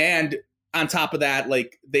 And on top of that,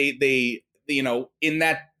 like they in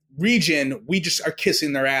that region, we just are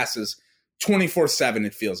kissing their asses 24/7.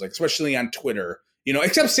 It feels like, especially on Twitter,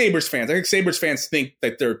 except Sabres fans. I think Sabres fans think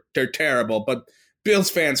that they're terrible, but Bills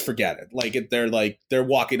fans forget it. Like they're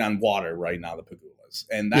walking on water right now, the Pegulas.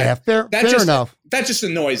 And fair enough. That just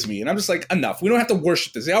annoys me. And I'm just like, enough. We don't have to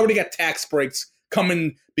worship this. They already got tax breaks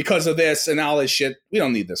coming because of this and all this shit. We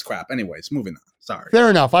don't need this crap. Anyways, moving on. Sorry. Fair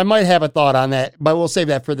enough. I might have a thought on that, but we'll save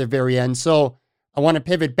that for the very end. So I want to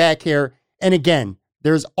pivot back here. And again,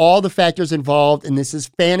 there's all the factors involved, and this is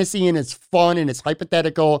fantasy, and it's fun, and it's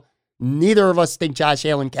hypothetical. Neither of us think Josh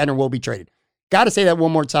Allen can or will be traded. Got to say that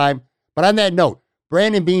one more time. But on that note,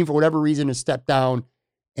 Brandon Beane, for whatever reason, has stepped down,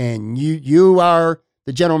 and you are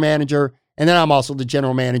the general manager, and then I'm also the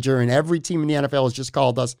general manager, and every team in the NFL has just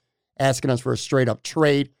called us, asking us for a straight-up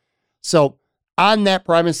trade. So on that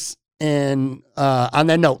premise, and on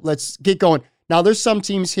that note, let's get going. Now, there's some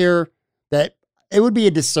teams here that it would be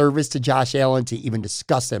a disservice to Josh Allen to even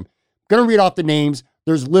discuss them. I'm going to read off the names.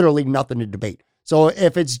 There's literally nothing to debate. So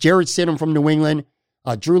if it's Jarrett Stidham from New England,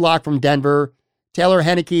 Drew Lock from Denver, Taylor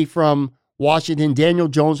Heineke from Washington, Daniel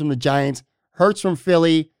Jones from the Giants, Hurts from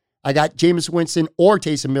Philly, I got Jameis Winston or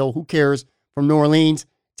Taysom Hill, who cares, from New Orleans,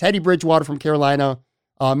 Teddy Bridgewater from Carolina,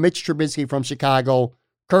 Mitch Trubisky from Chicago,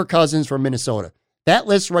 Kirk Cousins from Minnesota. That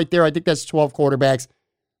list right there, I think that's 12 quarterbacks.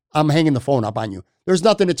 I'm hanging the phone up on you. There's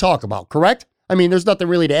nothing to talk about, correct? I mean, there's nothing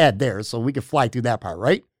really to add there, so we can fly through that part,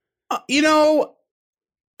 right?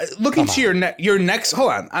 Looking to your next,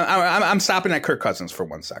 hold on. I'm stopping at Kirk Cousins for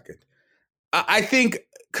 1 second. I think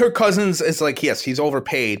Kirk Cousins is like, yes, he's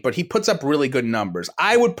overpaid, but he puts up really good numbers.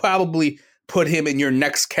 I would probably put him in your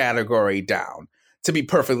next category down, to be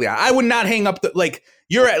perfectly honest. I would not hang up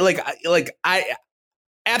you're at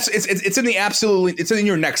it's in the absolutely, it's in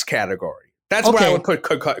your next category. That's where I would put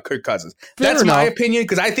Kirk Cousins. That's my opinion,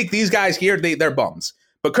 because I think these guys here, they're bums.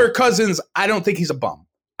 But Kirk Cousins, I don't think he's a bum.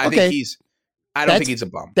 I don't think he's a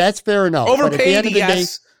bum. That's fair enough. Overpaid,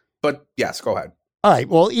 yes. But yes, go ahead. All right.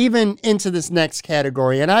 Well, even into this next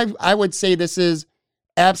category, and I would say this is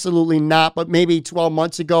absolutely not, but maybe 12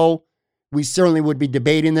 months ago, we certainly would be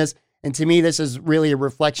debating this. And to me, this is really a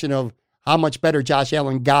reflection of how much better Josh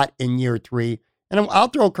Allen got in year 3. And I'll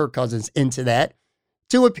throw Kirk Cousins into that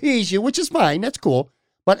to appease you, which is fine. That's cool.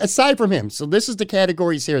 But aside from him, so this is the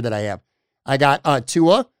categories here that I have. I got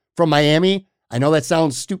Tua from Miami. I know that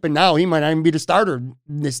sounds stupid now. He might not even be the starter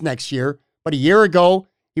this next year. But a year ago,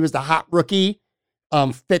 he was the hot rookie,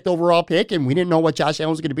 5th overall pick, and we didn't know what Josh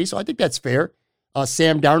Allen was going to be. So I think that's fair.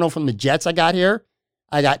 Sam Darnold from the Jets I got here.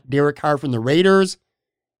 I got Derek Carr from the Raiders.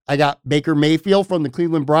 I got Baker Mayfield from the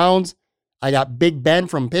Cleveland Browns. I got Big Ben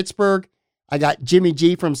from Pittsburgh. I got Jimmy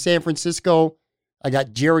G from San Francisco. I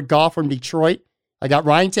got Jared Goff from Detroit. I got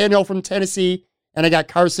Ryan Tannehill from Tennessee. And I got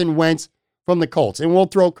Carson Wentz from the Colts. And we'll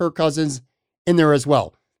throw Kirk Cousins in there as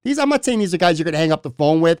well. I'm not saying these are guys you're going to hang up the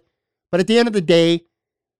phone with. But at the end of the day,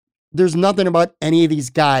 there's nothing about any of these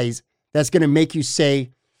guys that's going to make you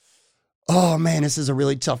say, oh, man, this is a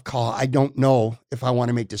really tough call. I don't know if I want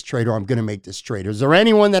to make this trade or I'm going to make this trade. Is there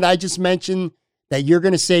anyone that I just mentioned that you're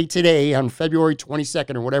going to say today on February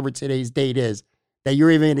 22nd or whatever today's date is that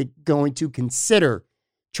you're even going to consider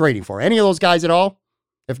trading for? Any of those guys at all?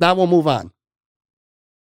 If not, we'll move on.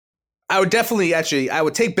 I would definitely I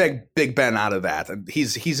would take Big Ben out of that.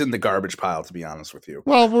 He's in the garbage pile, to be honest with you.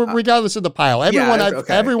 Well, regardless of the pile, everyone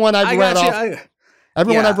I've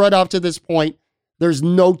read off to this point, there's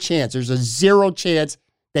no chance. There's a 0 chance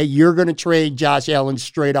that you're going to trade Josh Allen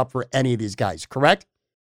straight up for any of these guys, correct?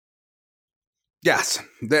 Yes.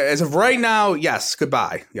 As of right now, yes.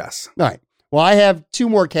 Goodbye. Yes. All right. Well, I have 2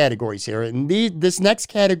 more categories here. And this next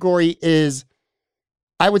category is,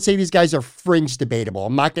 I would say these guys are fringe debatable.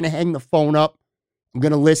 I'm not going to hang the phone up. I'm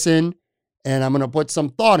going to listen, and I'm going to put some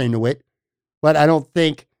thought into it. But I don't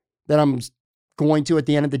think that I'm going to, at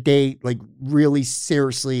the end of the day, like really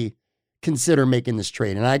seriously consider making this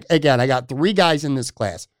trade. And I got 3 guys in this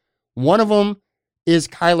class. One of them is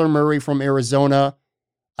Kyler Murray from Arizona.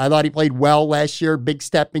 I thought he played well last year, big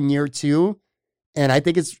step in year 2. And I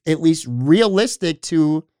think it's at least realistic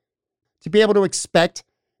to be able to expect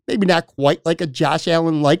maybe not quite like a Josh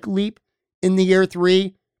Allen-like leap in the year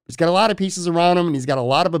 3. He's got a lot of pieces around him, and he's got a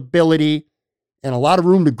lot of ability and a lot of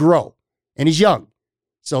room to grow. And he's young.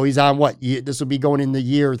 So he's on this will be going into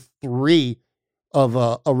year 3 of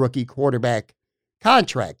a rookie quarterback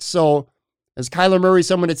contract. So is Kyler Murray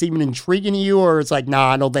someone that's even intriguing to you, or it's like,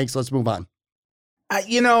 nah, no thanks, let's move on?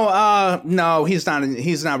 No, he's not.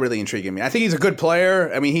 He's not really intriguing me. I think he's a good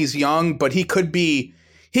player. I mean, he's young, but he could be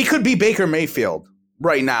Baker Mayfield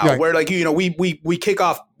right now. Right. Where we kick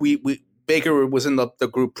off. Baker was in the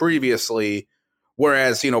group previously,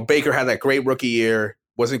 whereas Baker had that great rookie year,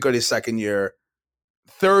 wasn't good his second year.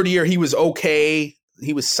 Third year he was okay,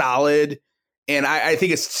 he was solid, and I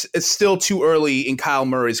think it's still too early in Kyle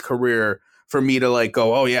Murray's career for me to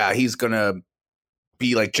go, oh yeah, he's gonna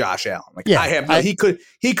be like Josh Allen.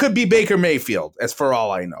 He could be Baker Mayfield, as for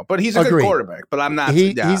all I know. But he's a good quarterback. But I'm not.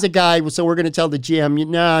 He's a guy. So we're going to tell the GM,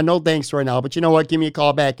 nah, no thanks right now. But you know what? Give me a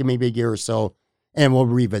call back in maybe a year or so, and we'll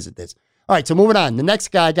revisit this. All right. So moving on. The next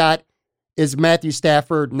guy I got is Matthew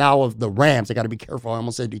Stafford, now of the Rams. I got to be careful. I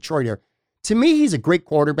almost said Detroit here. To me, he's a great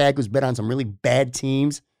quarterback who's been on some really bad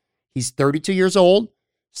teams. He's 32 years old,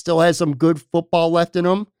 still has some good football left in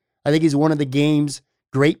him. I think he's one of the game's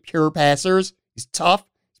great pure passers. He's tough.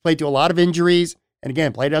 He's played through a lot of injuries. And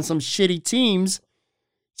again, played on some shitty teams.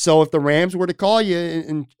 So if the Rams were to call you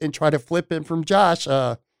and try to flip him from Josh,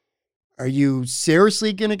 are you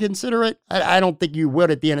seriously going to consider it? I don't think you would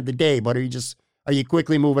at the end of the day, but are you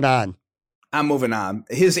quickly moving on? I'm moving on.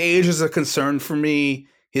 His age is a concern for me.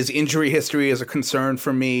 His injury history is a concern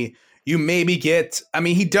for me. You maybe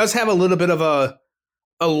he does have a little bit of a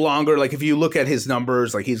longer, if you look at his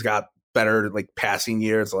numbers, he's got better passing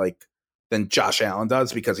years than Josh Allen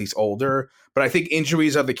does because he's older. But I think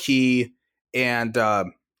injuries are the key, and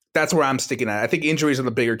that's where I'm sticking at. I think injuries are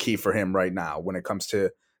the bigger key for him right now when it comes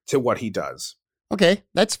to what he does. Okay,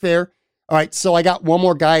 that's fair. All right, so I got one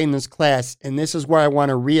more guy in this class, and this is where I want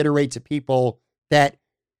to reiterate to people that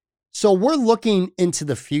so we're looking into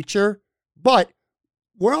the future, but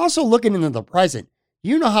we're also looking into the present.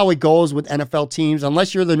 You know how it goes with NFL teams,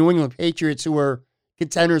 unless you're the New England Patriots who are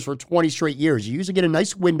contenders for 20 straight years. You usually get a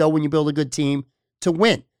nice window when you build a good team to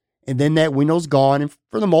win. And then that window's gone. And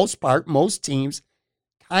for the most part, most teams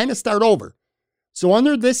kind of start over. So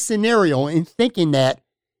under this scenario, in thinking that,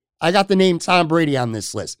 I got the name Tom Brady on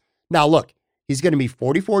this list. Now, look, he's going to be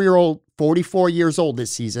 44 years old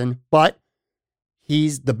this season, but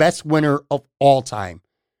he's the best winner of all time.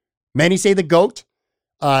 Many say the GOAT.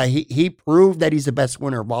 He proved that he's the best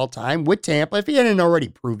winner of all time with Tampa. If he hadn't already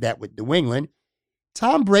proved that with New England,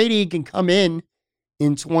 Tom Brady can come in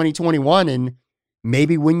 2021 and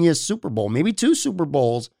maybe win you a Super Bowl, maybe 2 Super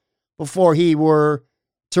Bowls before he were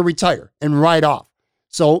to retire and ride off.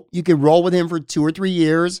 So you could roll with him for 2 or 3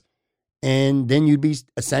 years, and then you'd be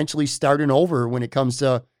essentially starting over when it comes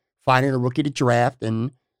to finding a rookie to draft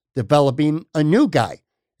and developing a new guy.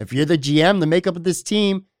 If you're the GM, the makeup of this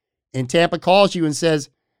team, and Tampa calls you and says,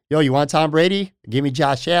 yo, you want Tom Brady? Give me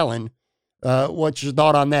Josh Allen. What's your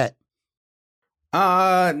thought on that?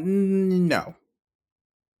 No.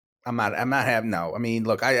 I'm not having no. I mean,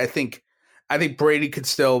 look, I think Brady can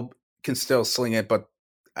still sling it, but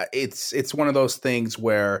it's one of those things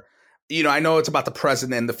where, I know it's about the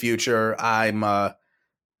present and the future. I'm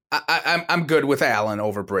good with Allen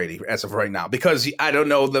over Brady as of right now because I don't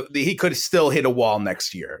know he could still hit a wall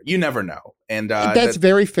next year. You never know, and that's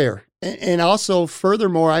very fair. And also,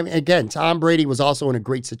 furthermore, again, Tom Brady was also in a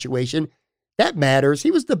great situation. That matters.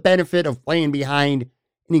 He was the benefit of playing behind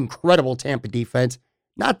an incredible Tampa defense.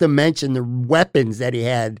 Not to mention the weapons that he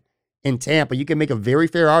had in Tampa. You can make a very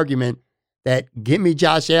fair argument that give me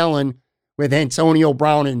Josh Allen with Antonio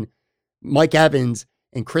Brown and Mike Evans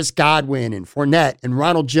and Chris Godwin and Fournette and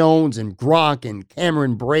Ronald Jones and Gronk and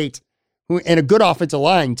Cameron Brate, and a good offensive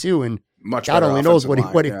line too. And God only knows what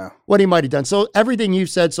he might have done. So everything you've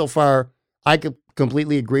said so far, I could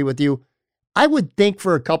completely agree with you. I would think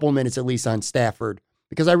for a couple minutes at least on Stafford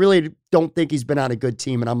because I really don't think he's been on a good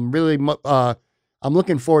team, and I'm really I'm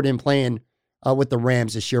looking forward to him playing with the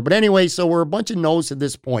Rams this year. But anyway, so we're a bunch of no's at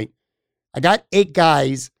this point. I got 8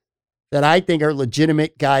 guys that I think are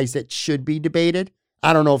legitimate guys that should be debated.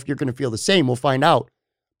 I don't know if you're going to feel the same. We'll find out.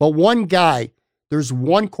 But one guy there's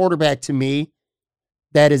one quarterback to me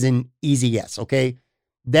that is an easy yes, okay?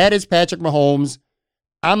 That is Patrick Mahomes.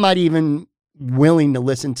 I'm not even willing to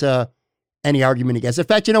listen to any argument against. In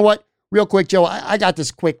fact, you know what? Real quick, Joe, I got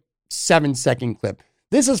this quick 7-second clip.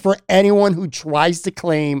 This is for anyone who tries to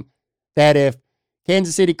claim that if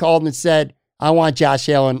Kansas City called and said, I want Josh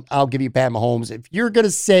Allen, I'll give you Pat Mahomes. If you're going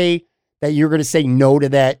to say that you're going to say no to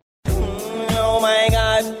that. Oh my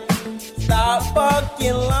God, stop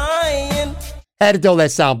fucking lying. Had to throw that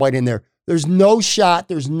soundbite in there. There's no shot.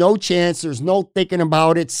 There's no chance. There's no thinking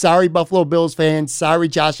about it. Sorry, Buffalo Bills fans. Sorry,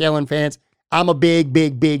 Josh Allen fans. I'm a big,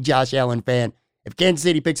 big, big Josh Allen fan. If Kansas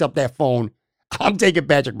City picks up that phone, I'm taking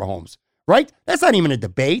Patrick Mahomes. Right? That's not even a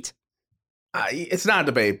debate. It's not a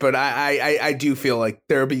debate, but I do feel like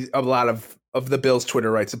there'll be a lot of the Bills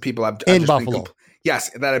Twitter rights of people I've in Buffalo.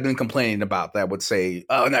 That I've been complaining about that would say,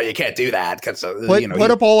 "Oh no, you can't do that." Because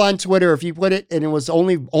put a poll on Twitter. If you put it and it was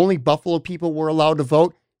only Buffalo people were allowed to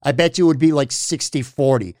vote, I bet you it would be like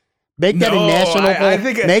 60-40. Make that a national poll. I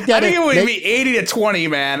think it would be 80-20,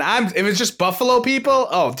 man. If it's just Buffalo people,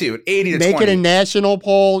 oh, dude, 80-20. Make it a national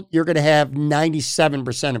poll. You're going to have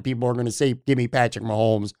 97% of people are going to say, give me Patrick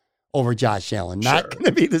Mahomes over Josh Allen. Not going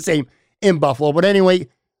to be the same in Buffalo. But anyway,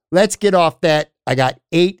 let's get off that. I got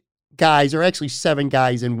 8 guys, or actually 7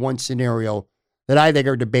 guys in one scenario that I think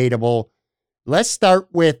are debatable. Let's start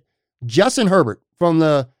with Justin Herbert from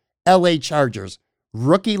the LA Chargers.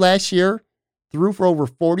 Rookie last year. Threw for over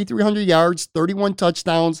 4,300 yards, 31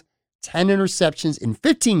 touchdowns, 10 interceptions in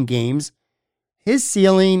 15 games. His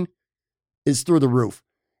ceiling is through the roof.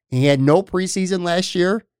 He had no preseason last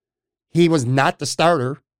year. He was not the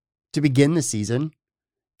starter to begin the season.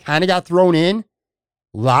 Kind of got thrown in.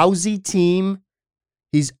 Lousy team.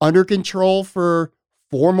 He's under control for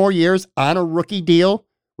 4 more years on a rookie deal,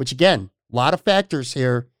 which again, a lot of factors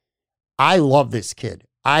here. I love this kid.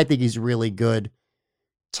 I think he's really good.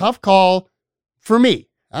 Tough call. For me,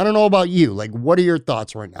 I don't know about you. Like, what are your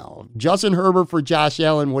thoughts right now? Justin Herbert for Josh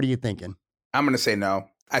Allen, what are you thinking? I'm going to say no.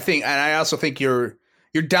 I also think you're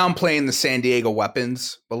downplaying the San Diego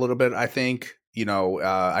weapons a little bit. I think, I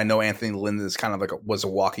know Anthony Lynn is kind of was a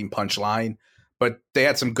walking punchline, but they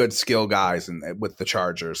had some good skill guys with the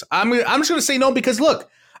Chargers. I'm just going to say no because look,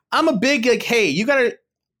 I'm a big hey, you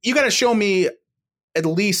gotta show me at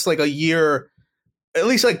least like a year, at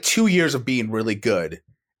least like 2 years of being really good.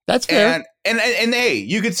 That's fair. And hey,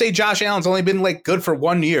 you could say Josh Allen's only been like good for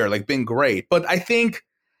 1 year, like been great. But I think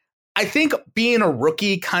being a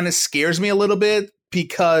rookie kind of scares me a little bit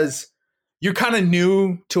because you're kind of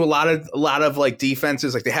new to a lot of like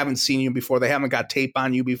defenses. Like they haven't seen you before. They haven't got tape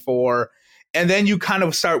on you before. And then you kind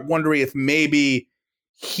of start wondering if maybe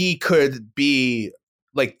he could be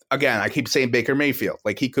like, again, I keep saying Baker Mayfield.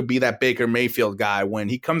 Like he could be that Baker Mayfield guy when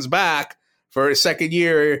he comes back for his second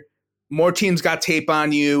year. More teams got tape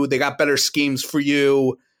on you. They got better schemes for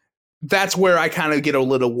you. That's where I kind of get a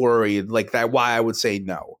little worried, like that. Why I would say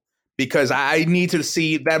no, because I need to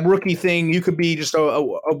see that rookie thing. You could be just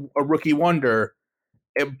a rookie wonder,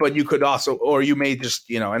 but you could also, or you may just,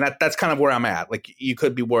 and that's kind of where I'm at. Like you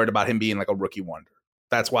could be worried about him being like a rookie wonder.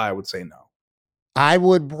 That's why I would say no. I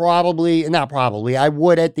would I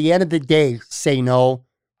would at the end of the day say no.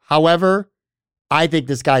 However, I think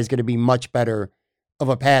this guy's going to be much better of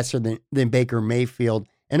a passer than Baker Mayfield.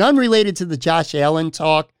 And unrelated to the Josh Allen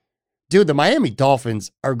talk, dude, the Miami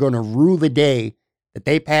Dolphins are going to rue the day that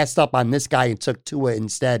they passed up on this guy and took Tua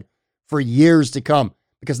instead for years to come.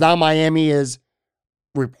 Because now Miami is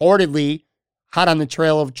reportedly hot on the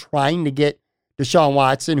trail of trying to get Deshaun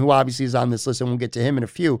Watson, who obviously is on this list, and we'll get to him in a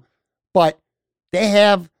few. But they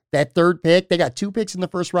have that 3rd pick. They got 2 picks in the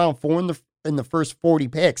first round, 4 in the first 40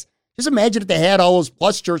 picks. Just imagine if they had all those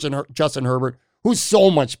plus Justin Herbert, who's so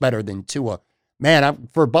much better than Tua. Man,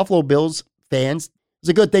 for Buffalo Bills fans, it's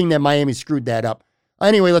a good thing that Miami screwed that up.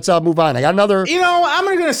 Anyway, let's move on. I got another. I'm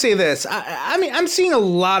going to say this. I mean, I'm seeing a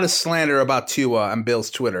lot of slander about Tua on Bill's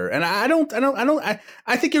Twitter, and I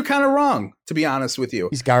think you're kind of wrong, to be honest with you.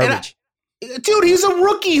 He's garbage. Dude, he's a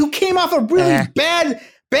rookie who came off a really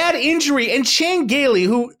bad injury, and Chan Gailey,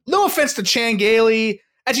 who, no offense to Chan Gailey,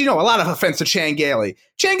 actually, a lot of offense to Chan Gailey.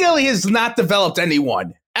 Chan Gailey has not developed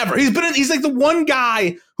anyone. Ever. He's like the one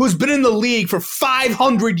guy who's been in the league for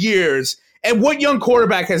 500 years. And what young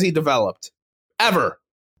quarterback has he developed? Ever.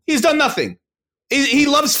 He's done nothing. He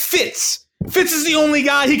loves Fitz. Fitz is the only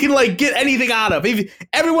guy he can like get anything out of.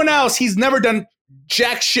 Everyone else, he's never done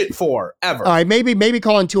jack shit for, ever. All right, maybe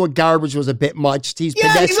calling Tua garbage was a bit much. He's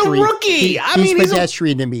pedestrian. He's a rookie. He's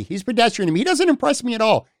pedestrian to me. He's pedestrian to me. He doesn't impress me at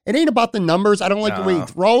all. It ain't about the numbers. I don't like the way he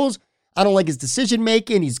throws. I don't like his decision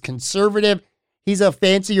making. He's conservative. He's a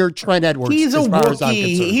fancier Trent Edwards. He's a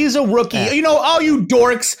rookie. He's a rookie. Yeah. You know, all you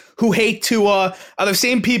dorks who hate Tua are the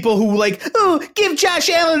same people who give Josh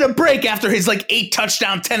Allen a break after his 8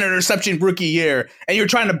 touchdown, 10 interception rookie year, and you're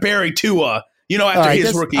trying to bury Tua. After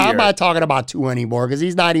his rookie year. I'm not talking about Tua anymore because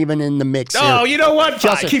he's not even in the mix. Oh, here. You know what?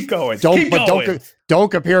 Fine, keep going. Don't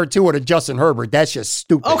compare Tua to Justin Herbert. That's just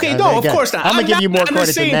stupid. Okay, no, of course not. I'm gonna give you more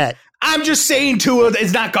credit than that. I'm just saying Tua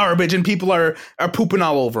is not garbage, and people are pooping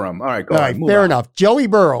all over him. All right, go ahead. Fair enough. Joey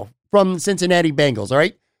Burrow from the Cincinnati Bengals. All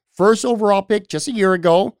right, first overall pick just a year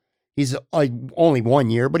ago. He's only 1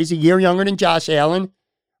 year, but he's a year younger than Josh Allen.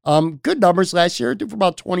 Good numbers last year. Threw for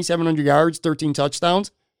about 2,700 yards, 13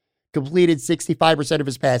 touchdowns. Completed 65% of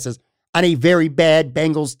his passes on a very bad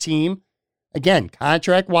Bengals team. Again,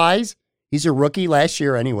 contract-wise, he's a rookie last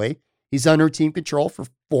year anyway. He's under team control for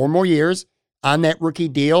 4 more years on that rookie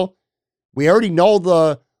deal. We already know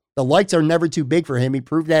the lights are never too big for him. He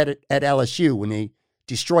proved that at LSU when they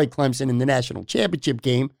destroyed Clemson in the national championship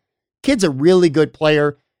game. Kid's a really good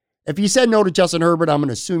player. If you said no to Justin Herbert, I'm going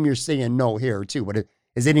to assume you're saying no here too. But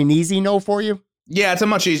is it an easy no for you? Yeah, it's a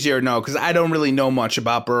much easier no because I don't really know much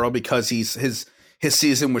about Burrow because his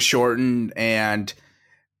season was shortened and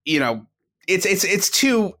it's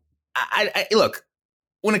too. I look,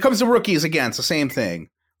 when it comes to rookies, again, it's the same thing.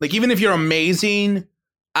 Even if you're amazing,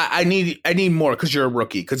 I need more because you're a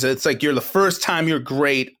rookie because it's you're the first time you're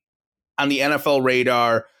great on the NFL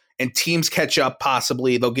radar and teams catch up.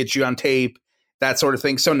 Possibly they'll get you on tape, that sort of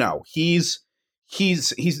thing. So no, he's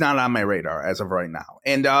not on my radar as of right now.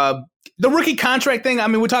 And the rookie contract thing, I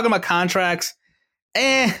mean, we're talking about contracts.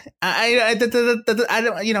 I don't,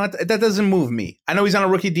 that doesn't move me. I know he's on a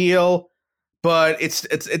rookie deal, but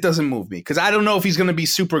it doesn't move me because I don't know if he's going to be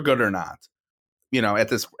super good or not. At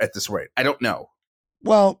this rate, I don't know.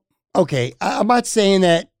 Well, okay, I'm not saying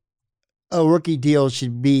that a rookie deal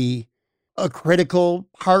should be a critical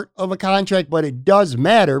part of a contract, but it does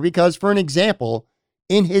matter because, for an example,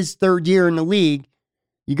 in his 3rd year in the league,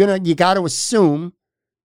 you got to assume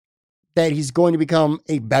that he's going to become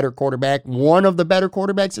a better quarterback, one of the better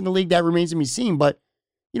quarterbacks in the league. That remains to be seen. But,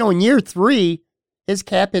 in year 3, his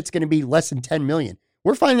cap hit's going to be less than $10 million.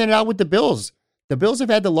 We're finding it out with the Bills. The Bills have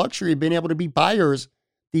had the luxury of being able to be buyers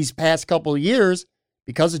these past couple of years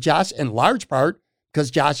because of Josh, in large part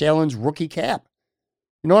because Josh Allen's rookie cap.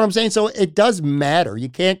 You know what I'm saying? So it does matter. You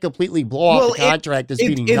can't completely blow off the contract as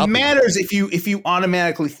beating nothing. It matters if you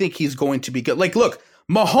automatically think he's going to be good. Look,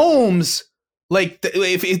 Mahomes,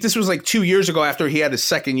 if this was 2 years ago after he had his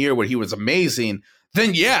 2nd year where he was amazing,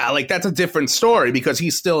 then yeah, that's a different story because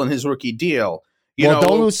he's still in his rookie deal.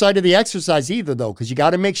 Don't lose sight of the exercise either, though, because you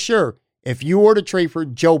got to make sure if you were to trade for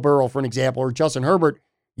Joe Burrow, for an example, or Justin Herbert,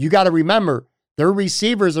 you got to remember their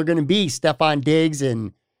receivers are going to be Stephon Diggs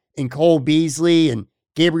and Cole Beasley and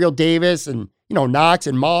Gabriel Davis and, Knox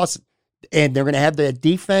and Moss, and they're going to have the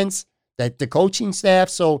defense, the coaching staff.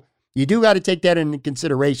 So you do got to take that into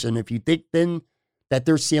consideration if you think then that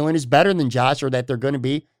their ceiling is better than Josh or that they're going to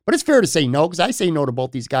be. But it's fair to say no because I say no to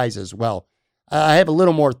both these guys as well. I have a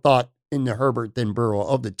little more thought into Herbert than Burrow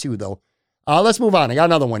of the two, though. Let's move on. I got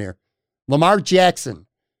another one here. Lamar Jackson,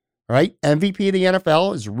 right? MVP of the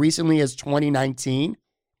NFL as recently as 2019.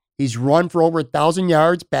 He's run for over 1,000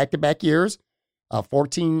 yards back-to-back years,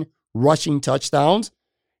 14 rushing touchdowns.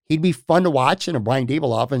 He'd be fun to watch in a Brian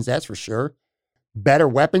Daboll offense, that's for sure. Better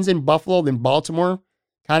weapons in Buffalo than Baltimore,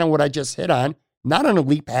 kind of what I just hit on. Not an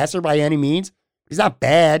elite passer by any means. He's not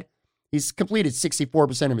bad. He's completed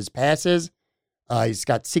 64% of his passes. He's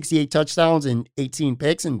got 68 touchdowns and 18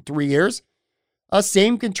 picks in 3 years.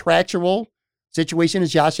 Same contractual situation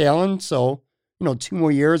as Josh Allen. So, 2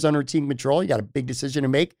 more years under team control. You got a big decision to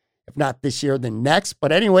make. If not this year, then next.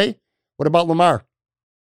 But anyway, what about Lamar?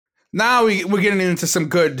 Now we're getting into some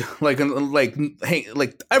good,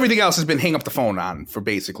 everything else has been hang up the phone on for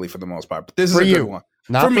the most part. But this is a good one.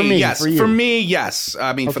 Not for me, yes. For me, yes.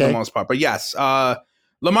 I mean, for the most part. But yes,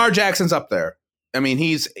 Lamar Jackson's up there. I mean,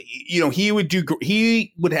 he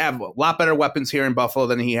would have a lot better weapons here in Buffalo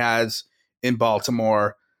than he has in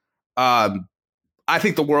Baltimore. I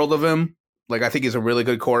think the world of him. I think he's a really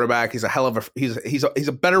good quarterback. He's a hell of a he's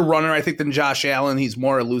a better runner, I think, than Josh Allen. He's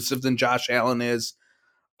more elusive than Josh Allen is.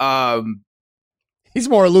 He's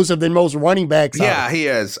more elusive than most running backs. Yeah, he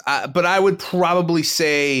is. But I would probably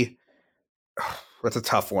say that's a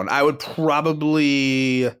tough one. I would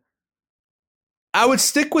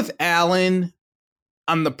stick with Allen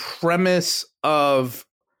on the premise of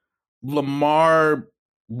Lamar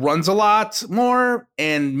runs a lot more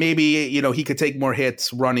and maybe, he could take more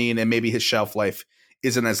hits running and maybe his shelf life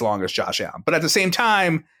isn't as long as Josh Allen. But at the same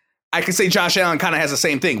time, I could say Josh Allen kind of has the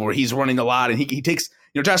same thing where he's running a lot and he takes,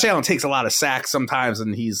 Josh Allen takes a lot of sacks sometimes,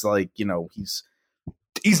 and he's like,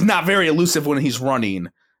 he's not very elusive when he's running.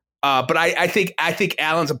 But I think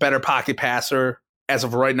Allen's a better pocket passer as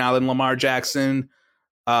of right now than Lamar Jackson.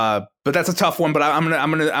 But that's a tough one. But I'm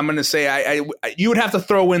gonna say you would have to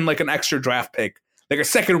throw in like an extra draft pick, like a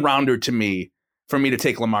second rounder to me, for me to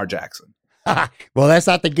take Lamar Jackson. Well, that's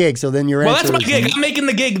not the gig. So then your answer. Well, that's my gig. I'm making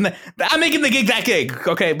the gig. I'm making the gig that gig.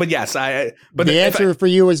 Okay, but yes, But the answer for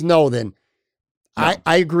you is no. Then no.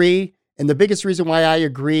 I agree, and the biggest reason why I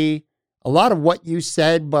agree, a lot of what you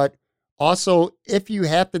said, but also if you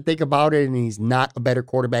have to think about it, and he's not a better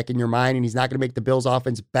quarterback in your mind, and he's not going to make the Bills'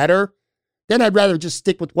 offense better, then I'd rather just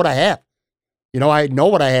stick with what I have. I know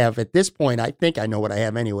what I have at this point. I think I know what I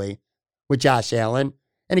have anyway with Josh Allen.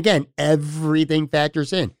 And again, everything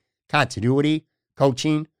factors in. Continuity,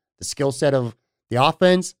 coaching, the skill set of the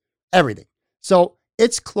offense, everything. So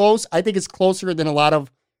it's close. I think it's closer than a lot of,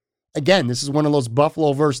 again, this is one of those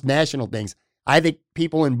Buffalo versus national things. I think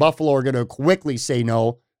people in Buffalo are going to quickly say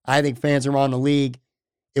no. I think fans around the league,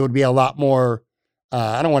 it would be a lot more,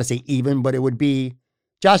 I don't want to say even, but it would be,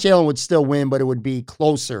 Josh Allen would still win, but it would be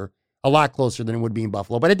closer, a lot closer than it would be in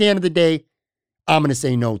Buffalo. But at the end of the day, I'm going to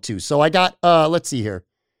say no too. So I got, let's see here,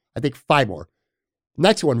 I think 5 more.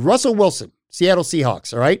 Next one, Russell Wilson, Seattle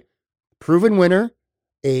Seahawks, all right? Proven winner,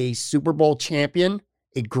 a Super Bowl champion,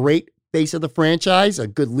 a great face of the franchise, a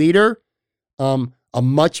good leader, a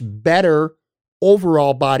much better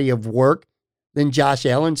overall body of work than Josh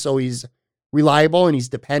Allen. So he's reliable and he's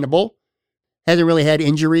dependable. Hasn't really had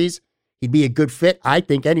injuries. He'd be a good fit, I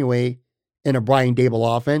think, anyway, in a Brian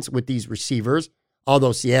Dable offense with these receivers,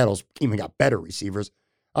 although Seattle's even got better receivers.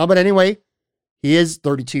 But anyway, he is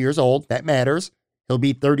 32 years old. That matters. He'll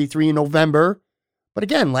be 33 in November. But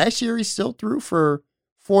again, last year he still threw for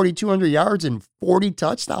 4,200 yards and 40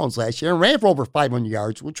 touchdowns last year and ran for over 500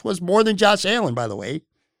 yards, which was more than Josh Allen, by the way.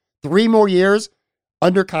 3 more years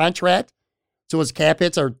under contract. So his cap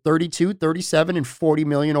hits are 32, 37, and 40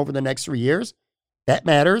 million over the next 3 years. That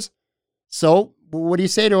matters. So what do you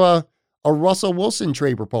say to a Russell Wilson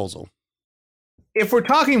trade proposal? If we're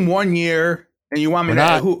talking 1 year and you want me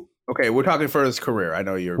to, okay, we're talking for his career. I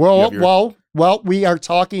know you're. Well, we are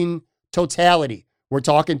talking totality. We're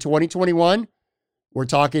talking 2021. We're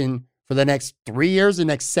talking for the next 3 years, the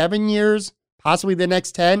next 7 years, possibly the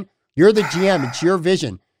next 10. You're the GM. It's your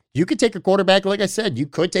vision. You could take a quarterback, like I said, you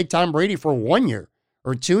could take Tom Brady for 1 year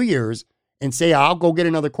or 2 years and say, I'll go get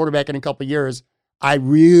another quarterback in a couple of years. I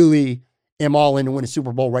really am all in to win a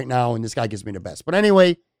Super Bowl right now, and this guy gives me the best. But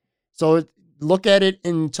anyway, so look at it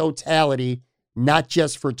in totality, not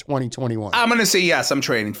just for 2021. I'm going to say yes, I'm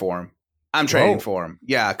trading for him. I'm trading for him.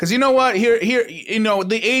 Yeah, because you know what? Here,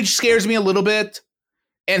 the age scares me a little bit.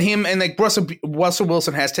 And like Russell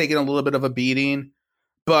Wilson has taken a little bit of a beating.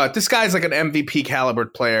 But this guy's like an MVP caliber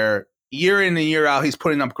player. Year in and year out, he's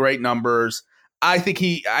putting up great numbers. I think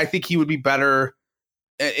he would be better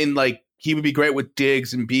he would be great with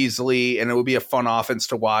Diggs and Beasley, and it would be a fun offense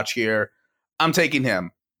to watch here. I'm taking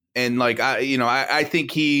him. And I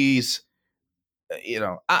think he's,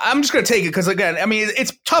 I'm just going to take it because, again, I mean,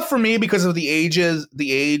 it's tough for me because of the age,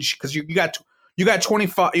 because you got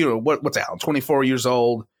 25, what's Allen, 24 years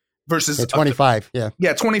old versus 25.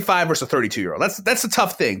 Yeah, 25 versus a 32-year-old. That's a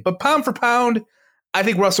tough thing. But pound for pound, I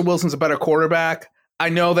think Russell Wilson's a better quarterback. I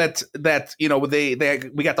know that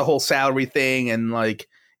we got the whole salary thing, and like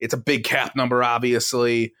it's a big cap number,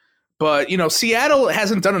 obviously. But Seattle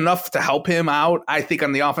hasn't done enough to help him out, I think,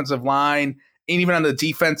 on the offensive line and even on the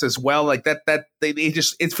defense as well. Like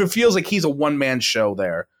it feels like he's a one-man show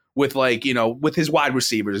there with with his wide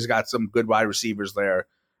receivers. He's got some good wide receivers there.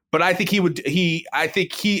 But I think he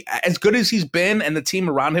as good as he's been, and the team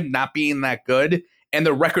around him not being that good, and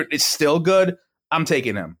the record is still good, I'm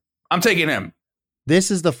taking him.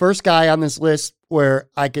 This is the first guy on this list where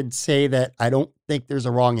I could say that I don't think there's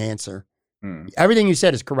a wrong answer. Everything you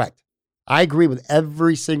said is correct. I agree with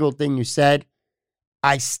every single thing you said.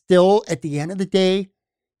 I still, at the end of the day,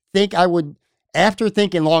 think I would, after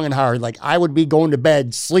thinking long and hard, like I would be going to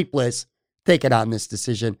bed sleepless thinking on this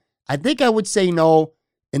decision. I think I would say no.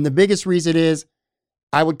 And the biggest reason is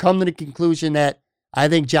I would come to the conclusion that I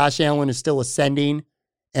think Josh Allen is still ascending.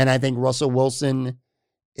 And I think Russell Wilson,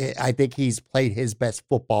 I think he's played his best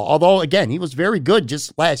football. Although, again, he was very good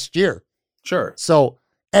just last year. Sure. So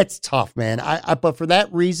that's tough, man. But for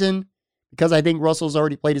that reason, because I think Russell's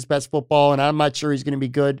already played his best football, and I'm not sure he's going to be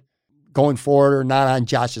good going forward, or not on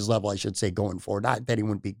Josh's level, I should say, going forward. Not that he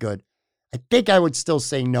wouldn't be good. I think I would still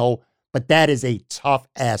say no, but that is a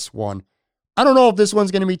tough-ass one. I don't know if this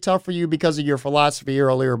one's going to be tough for you because of your philosophy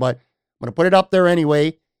earlier, but I'm going to put it up there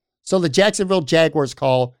anyway. So the Jacksonville Jaguars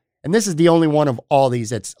call and this is the only one of all these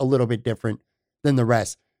that's a little bit different than the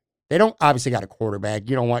rest. They don't obviously got a quarterback.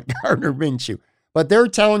 You don't want Gardner Minshew. But they're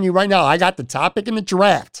telling you right now, I got the top pick in the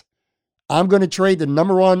draft. I'm going to trade the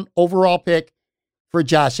number 1 overall pick for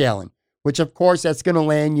Josh Allen, which, of course, that's going to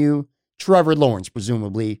land you Trevor Lawrence,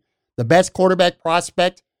 presumably. The best quarterback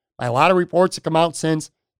prospect by a lot of reports that come out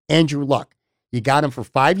since Andrew Luck. You got him for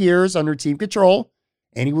 5 years under team control,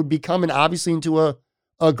 and he would be coming, obviously, into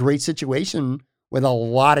a great situation with a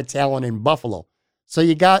lot of talent in Buffalo. So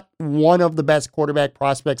you got one of the best quarterback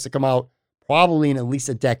prospects to come out probably in at least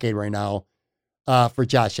a decade right now for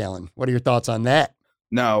Josh Allen. What are your thoughts on that?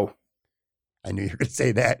 No. I knew you were going to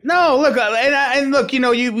say that. No, look, and look,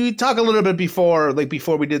 we talk a little bit before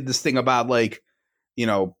we did this thing about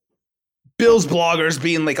Bills bloggers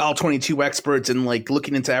being like all 22 experts and like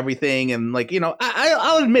looking into everything. And like,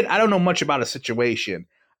 I'll admit, I don't know much about a situation.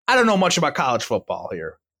 I don't know much about college football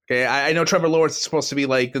here. Okay. I know Trevor Lawrence is supposed to be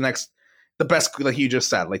like the best, like you just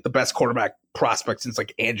said, like the best quarterback prospect since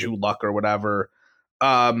like Andrew Luck or whatever.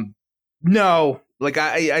 No, like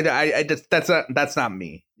I just, that's not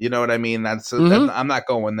me. You know what I mean? I'm not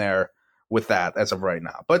going there with that as of right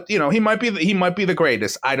now, but he might be the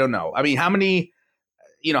greatest. I don't know. I mean, how many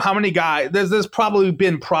guys, there's probably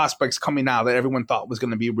been prospects coming out that everyone thought was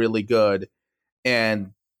going to be really good.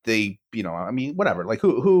 And they, whatever, like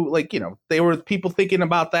who, like, they were people thinking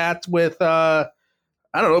about that with,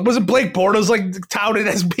 I don't know. Wasn't Blake Bortles like touted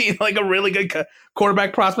as being like a really good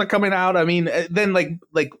quarterback prospect coming out? I mean, then Matt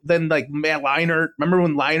Leinart. Remember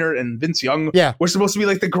when Leinart and Vince Young were supposed to be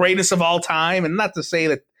like the greatest of all time? And not to say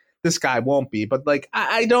that this guy won't be, but like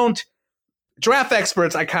I don't. Draft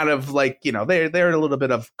experts, I kind of like, they're a little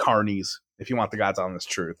bit of carnies, if you want the God's honest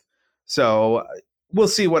truth. So we'll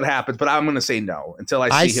see what happens, but I'm going to say no until I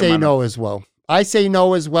see him. I say no as well. I say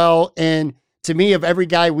no as well. And to me, of every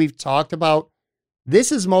guy we've talked about,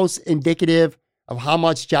 this is most indicative of how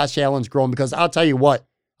much Josh Allen's grown, because I'll tell you what,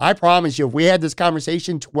 I promise you, if we had this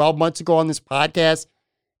conversation 12 months ago on this podcast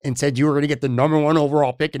and said you were going to get the number 1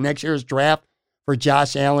 overall pick in next year's draft for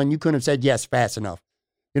Josh Allen, you couldn't have said yes fast enough.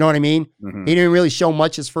 You know what I mean? Mm-hmm. He didn't really show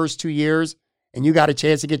much his first 2 years, and you got a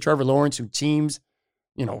chance to get Trevor Lawrence, who teams,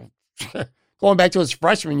 going back to his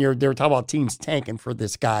freshman year, they were talking about teams tanking for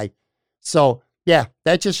this guy. So, yeah,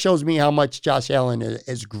 that just shows me how much Josh Allen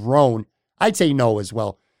has grown. I'd say no as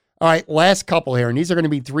well. All right, last couple here, and these are going to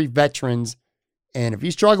be 3 veterans. And if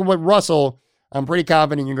you struggle with Russell, I'm pretty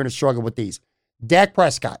confident you're going to struggle with these. Dak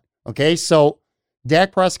Prescott, okay? So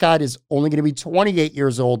Dak Prescott is only going to be 28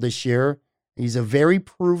 years old this year. He's a very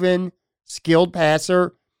proven, skilled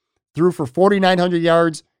passer. Threw for 4,900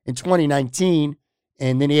 yards in 2019,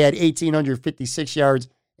 and then he had 1,856 yards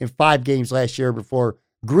in 5 games last year before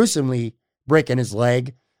gruesomely breaking his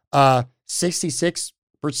leg. 66%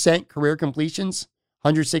 career completions,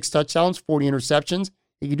 106 touchdowns, 40 interceptions.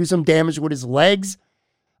 He could do some damage with his legs.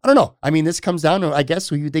 I don't know. I mean, this comes down to, I guess,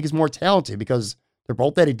 who you think is more talented, because they're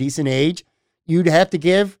both at a decent age. You'd have to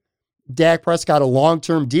give Dak Prescott a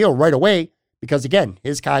long-term deal right away, because, again,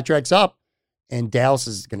 his contract's up, and Dallas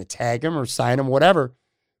is going to tag him or sign him, whatever.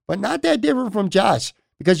 But not that different from Josh,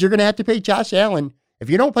 because you're going to have to pay Josh Allen. If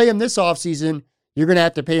you don't pay him this offseason, you're going to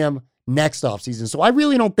have to pay him next offseason. So I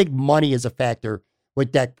really don't think money is a factor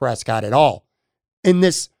with Dak Prescott at all. In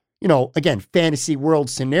this, again, fantasy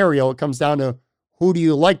world scenario, it comes down to who do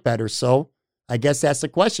you like better? So I guess that's the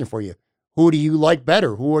question for you. Who do you like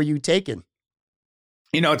better? Who are you taking?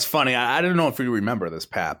 It's funny. I don't know if you remember this,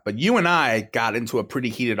 Pat, but you and I got into a pretty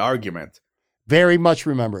heated argument. Very much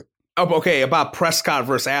remember it. Oh, okay, about Prescott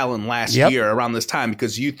versus Allen last year around this time,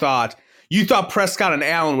 because you thought Prescott and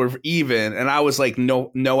Allen were even, and I was like,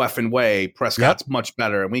 no effing way. Prescott's much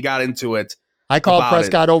better, and we got into it. I called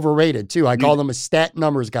Prescott overrated too. I called him a stat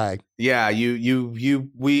numbers guy. Yeah,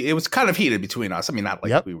 it was kind of heated between us. I mean, not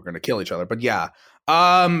like we were going to kill each other, but yeah.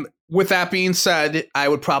 With that being said, I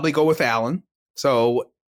would probably go with Allen. So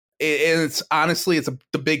it's honestly,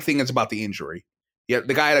 the big thing is about the injury. Yeah,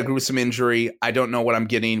 the guy had a gruesome injury. I don't know what I'm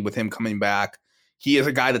getting with him coming back. He is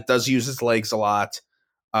a guy that does use his legs a lot,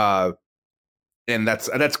 and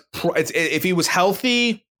if he was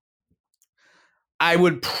healthy, I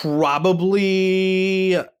would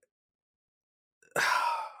probably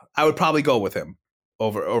go with him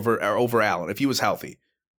over Allen if he was healthy.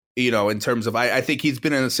 In terms of I think he's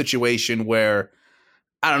been in a situation where,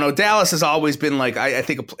 I don't know, Dallas has always been like, I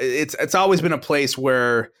think it's always been a place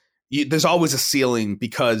where there's always a ceiling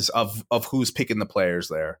because of who's picking the players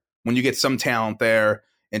there. When you get some talent there,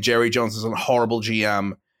 and Jerry Jones is a horrible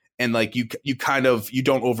GM, and like you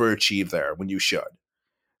don't overachieve there when you should.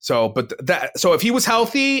 So if he was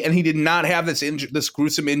healthy and he did not have this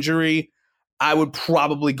gruesome injury, I would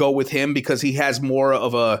probably go with him because he has more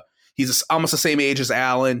of he's almost the same age as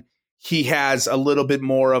Allen. He has a little bit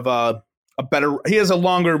more of he has a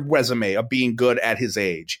longer resume of being good at his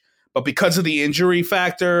age. But because of the injury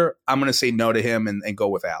factor, I'm going to say no to him and go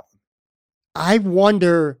with Allen. I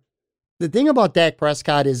wonder, the thing about Dak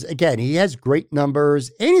Prescott is, again, he has great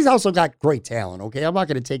numbers and he's also got great talent. Okay. I'm not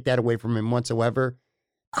going to take that away from him whatsoever.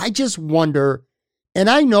 I just wonder, and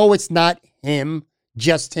I know it's not him,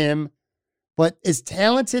 just him, but as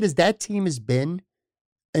talented as that team has been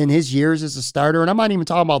in his years as a starter, and I'm not even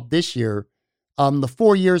talking about this year, the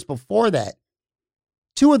 4 years before that,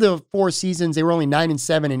 2 of the 4 seasons, they were only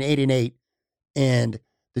 9-7 and 8-8. And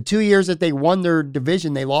the 2 years that they won their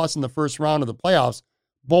division, they lost in the first round of the playoffs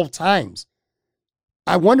both times.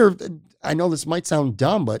 I wonder, I know this might sound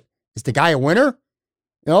dumb, but is the guy a winner?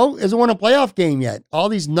 Hasn't won a playoff game yet. All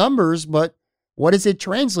these numbers, but what is it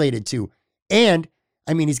translated to? And,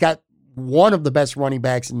 I mean, he's got one of the best running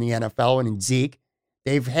backs in the NFL, and in Zeke.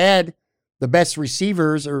 They've had the best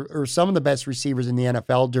receivers or some of the best receivers in the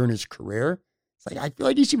NFL during his career. It's like, I feel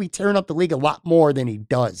like he should be tearing up the league a lot more than he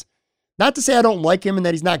does. Not to say I don't like him and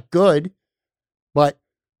that he's not good, but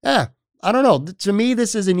I don't know. To me,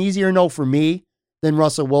 this is an easier no for me than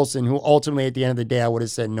Russell Wilson, who ultimately at the end of the day, I would have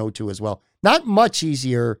said no to as well. Not much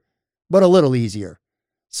easier, but a little easier.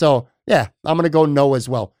 So yeah, I'm going to go no as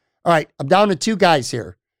well. All right. I'm down to 2 guys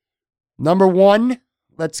here. Number 1,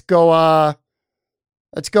 let's go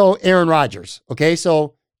Aaron Rodgers. Okay.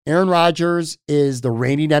 So Aaron Rodgers is the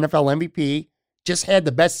reigning NFL MVP, just had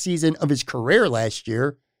the best season of his career last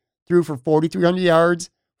year, threw for 4,300 yards,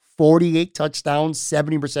 48 touchdowns,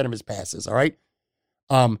 70% of his passes. All right.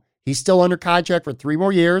 He's still under contract for 3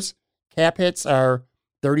 more years. Cap hits are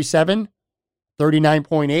 37,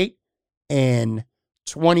 39.8, and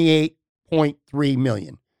 28.3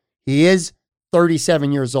 million. He is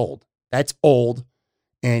 37 years old. That's old.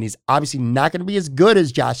 And he's obviously not going to be as good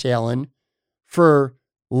as Josh Allen for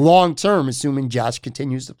long term, assuming Josh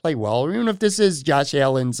continues to play well, or even if this is Josh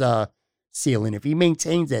Allen's ceiling, if he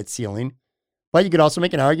maintains that ceiling. But you could also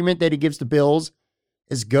make an argument that he gives the Bills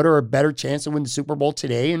as good or a better chance to win the Super Bowl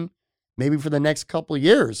today and maybe for the next couple of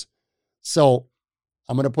years. So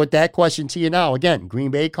I'm going to put that question to you now. Again,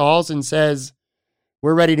 Green Bay calls and says,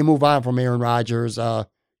 we're ready to move on from Aaron Rodgers.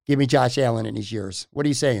 Give me Josh Allen in his years. What are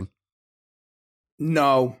you saying?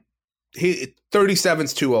 No,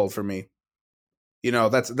 37's too old for me.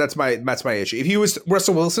 That's my issue. If he was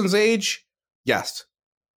Russell Wilson's age, yes,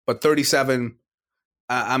 but 37,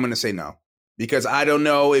 I'm going to say no, because I don't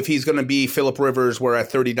know if he's going to be Phillip Rivers, where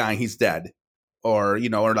at 39 he's dead, or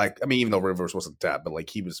even though Rivers wasn't dead, but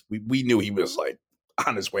like we knew he was like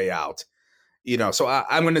on his way out, So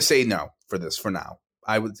I'm going to say no for this for now.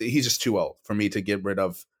 He's just too old for me to get rid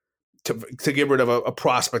of a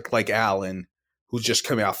prospect like Allen, who's just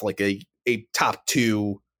coming off like a top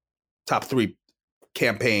 2, top 3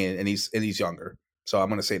 campaign, and he's younger. So I'm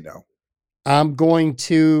going to say no. I'm going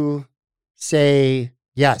to say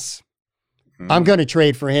yes. I'm going to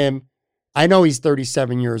trade for him. I know he's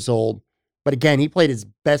 37 years old, but again, he played his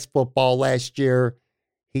best football last year.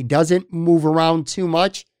 He doesn't move around too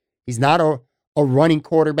much. He's not a running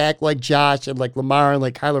quarterback like Josh and like Lamar and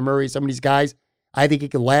like Kyler Murray, some of these guys. I think he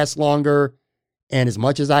can last longer. And as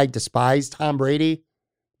much as I despise Tom Brady,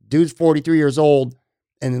 dude's 43 years old,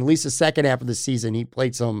 and at least the second half of the season, he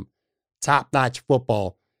played some top-notch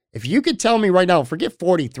football. If you could tell me right now, forget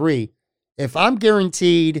 43, if I'm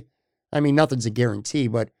guaranteed, nothing's a guarantee,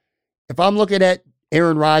 but if I'm looking at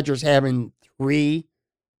Aaron Rodgers having 3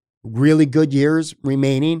 really good years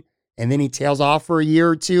remaining, and then he tails off for a year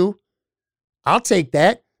or 2, I'll take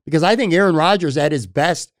that, because I think Aaron Rodgers at his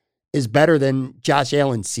best is better than Josh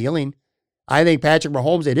Allen's ceiling. I think Patrick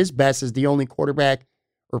Mahomes at his best is the only quarterback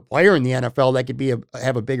or player in the NFL that could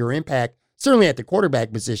have a bigger impact, certainly at the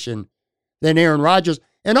quarterback position, than Aaron Rodgers.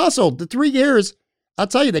 And also, the 3 years, I'll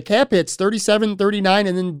tell you, the cap hits 37, 39,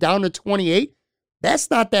 and then down to 28. That's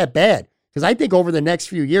not that bad, because I think over the next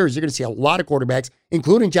few years, you're going to see a lot of quarterbacks,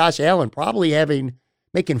 including Josh Allen, probably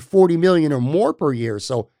making $40 million or more per year.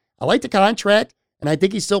 So I like the contract, and I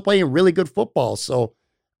think he's still playing really good football. So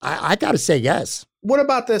I got to say yes. What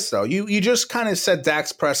about this though? You just kind of said Dak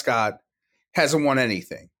Prescott hasn't won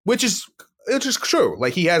anything, which is true.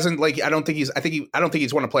 Like he hasn't. Like I don't think he's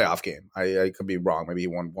won a playoff game. I could be wrong. Maybe he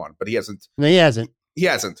won one, but he hasn't. No, he hasn't. He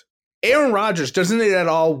hasn't. Aaron Rodgers, doesn't it at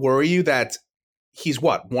all worry you that he's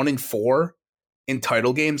 1-4 in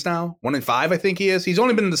title games now? 1-5, I think he is. He's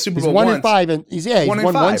only been in the Super Bowl once. 1-5, and he's won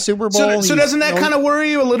 1 Super Bowl. So doesn't that kind of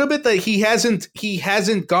worry you a little bit that he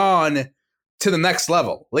hasn't gone to the next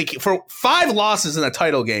level? Like for 5 losses in a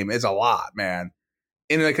title game is a lot, man.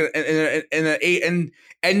 in like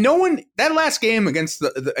and no one, that last game against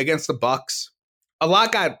the Bucks, a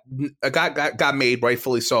lot got made,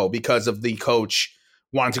 rightfully so, because of the coach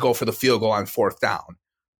wanting to go for the field goal on 4th down.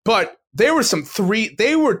 But there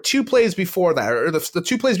were two plays before that, or the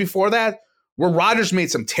 2 plays before that, where Rodgers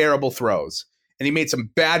made some terrible throws and he made some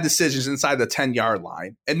bad decisions inside the 10-yard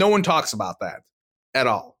line, and no one talks about that at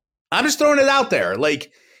all. I'm just throwing it out there.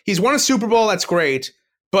 Like, he's won a Super Bowl, that's great,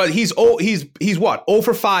 but he's what, 0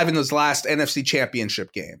 for 5 in those last NFC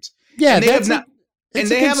Championship games. Yeah, and that's a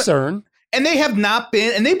concern. And they have not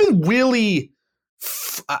been, and they've been really.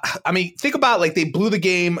 I mean, think about, like, they blew the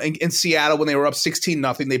game in Seattle when they were up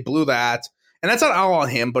 16-0. They blew that, and that's not all on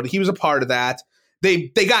him, but he was a part of that.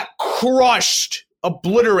 They got crushed,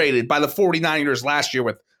 obliterated by the 49ers last year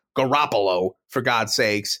with Garoppolo, for God's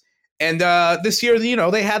sakes. And this year,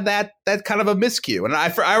 they had that kind of a miscue. And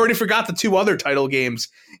I already forgot the 2 other title games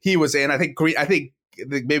he was in. I think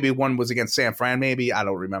maybe one was against San Fran. Maybe, I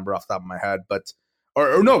don't remember off the top of my head, but.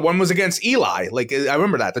 Or no, one was against Eli. Like, I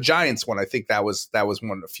remember that. The Giants one, I think that was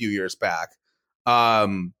one a few years back.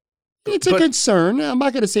 It's a concern. I'm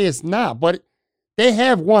not going to say it's not, but they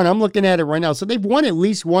have won. I'm looking at it right now. So they've won at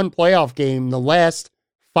least one playoff game in the last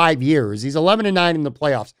 5 years. He's 11-9 in the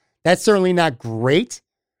playoffs. That's certainly not great,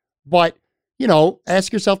 but,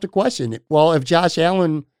 ask yourself the question. Well, if Josh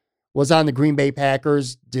Allen was on the Green Bay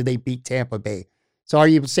Packers, do they beat Tampa Bay? So are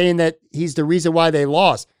you saying that he's the reason why they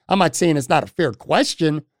lost? I'm not saying it's not a fair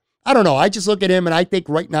question. I don't know. I just look at him and I think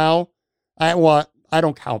right now, I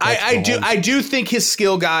don't count. I do think his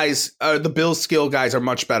skill guys, the Bills' skill guys, are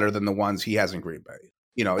much better than the ones he has in Green Bay.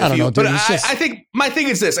 I think my thing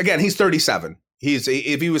is this. Again, he's 37.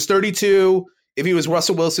 If he was 32, if he was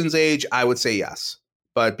Russell Wilson's age, I would say yes.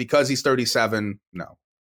 But because he's 37, no.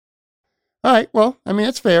 All right. Well, I mean,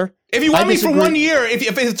 that's fair. If you want me for 1 year,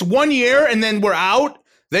 if it's 1 year and then we're out,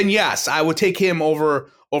 then yes, I would take him over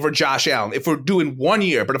Josh Allen if we're doing 1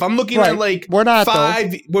 year. But if I'm looking at like we're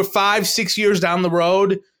 5-6 years down the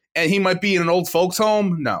road and he might be in an old folks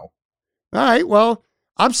home, no. All right. Well,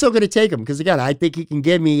 I'm still going to take him because, again, I think he can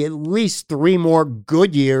give me at least 3 more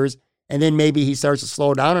good years, and then maybe he starts to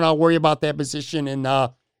slow down, and I'll worry about that position in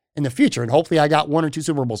the future. And hopefully I got 1 or 2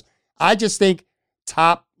 Super Bowls. I just think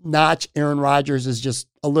top-notch Aaron Rodgers is just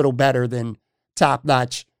a little better than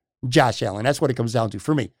top-notch Josh Allen. That's what it comes down to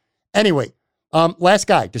for me. Anyway, last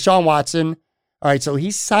guy, Deshaun Watson. All right, so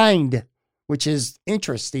he signed, which is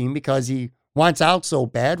interesting because he wants out so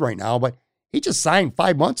bad right now, but he just signed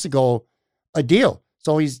 5 months ago a deal.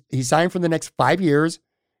 So he signed for the next 5 years.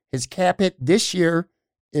 His cap hit this year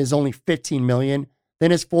is only $15 million.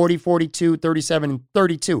 Then it's 40, 42, 37, and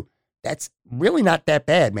 32. That's really not that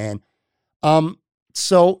bad, man.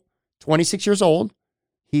 So 26 years old.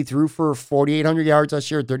 He threw for 4,800 yards last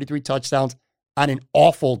year, 33 touchdowns on an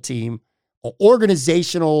awful team, an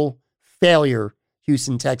organizational failure,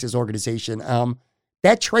 Houston, Texas organization.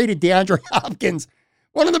 That traded DeAndre Hopkins,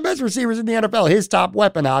 one of the best receivers in the NFL, his top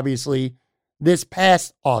weapon, obviously, this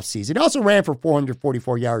past offseason. He also ran for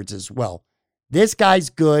 444 yards as well. This guy's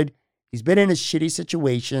good. He's been in a shitty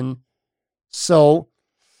situation. So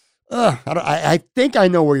I think I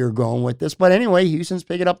know where you're going with this. But anyway, Houston's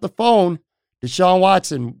picking up the phone. Deshaun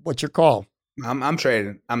Watson, what's your call? I'm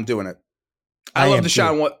trading. I'm doing it. I love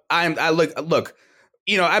Deshaun. Look.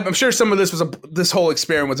 I'm sure some of this whole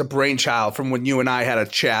experiment was a brainchild from when you and I had a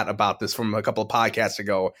chat about this from a couple of podcasts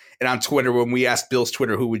ago, and on Twitter when we asked Bill's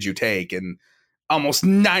Twitter who would you take, and almost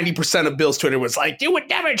 90% of Bill's Twitter was like, you would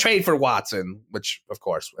never trade for Watson, which of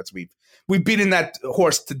course we've beaten that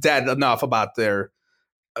horse to death enough about the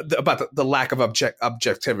lack of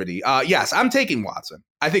objectivity. Yes, I'm taking Watson.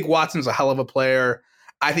 I think Watson's a hell of a player.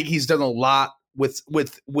 I think he's done a lot with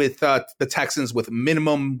the Texans with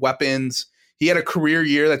minimum weapons. He had a career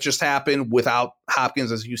year that just happened without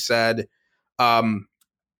Hopkins, as you said.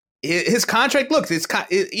 His contract, look,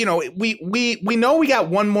 we know we got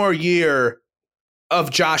 1 more year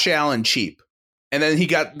of Josh Allen cheap, and then he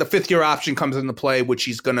got the 5th year option comes into play, which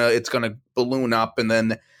it's gonna balloon up, and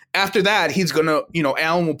then after that, he's gonna,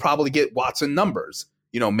 Allen will probably get Watson numbers,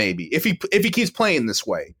 maybe if he keeps playing this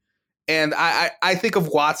way. And I think of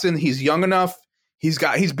Watson, he's young enough. He's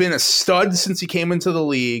been a stud since he came into the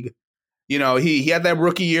league. He had that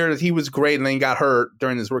rookie year that he was great, and then he got hurt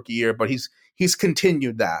during his rookie year, but he's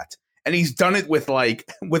continued that. And he's done it with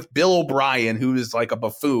Bill O'Brien, who is like a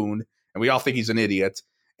buffoon, and we all think he's an idiot.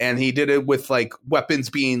 And he did it with like weapons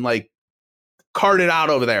being like carted out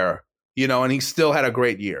over there, and he still had a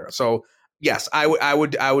great year. So yes, I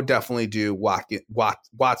would definitely do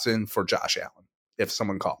Watson for Josh Allen if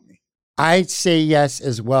someone called me. I'd say yes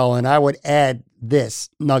as well, and I would add this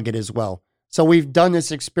nugget as well. So we've done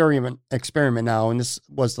this experiment now, and this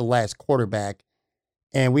was the last quarterback.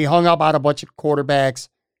 And we hung up on a bunch of quarterbacks,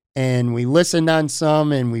 and we listened on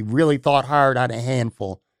some, and we really thought hard on a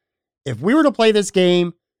handful. If we were to play this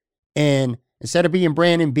game, and instead of being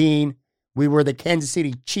Brandon Beane, we were the Kansas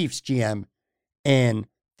City Chiefs GM, and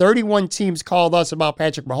 31 teams called us about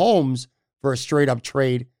Patrick Mahomes for a straight-up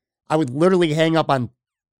trade, I would literally hang up on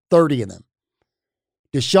 30 of them.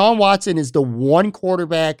 Deshaun Watson is the one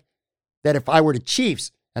quarterback that if I were the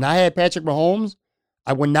Chiefs and I had Patrick Mahomes,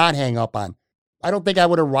 I would not hang up on. I don't think I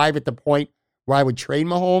would arrive at the point where I would trade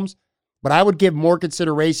Mahomes, but I would give more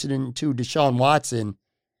consideration to Deshaun Watson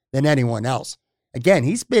than anyone else. Again,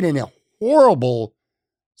 he's been in a horrible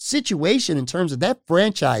situation in terms of that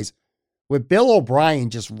franchise where Bill O'Brien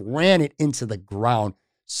just ran it into the ground.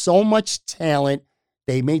 So much talent.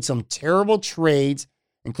 They made some terrible trades,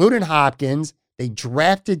 including Hopkins. They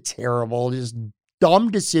drafted terrible, just dumb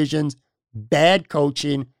decisions, bad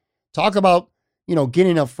coaching. Talk about,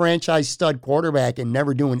 getting a franchise stud quarterback and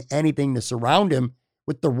never doing anything to surround him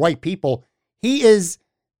with the right people. He is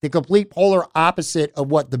the complete polar opposite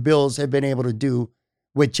of what the Bills have been able to do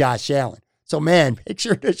with Josh Allen. So, man,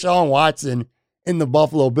 picture Deshaun Watson in the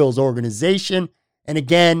Buffalo Bills organization. And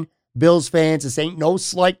again, Bills fans, this ain't no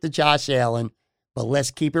slight to Josh Allen, but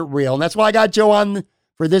let's keep it real. And that's why I got Joe on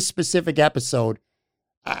for this specific episode.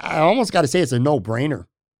 I almost got to say it's a no-brainer.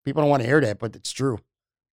 People don't want to hear that, but it's true.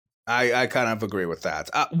 I kind of agree with that.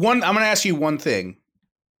 I'm going to ask you one thing.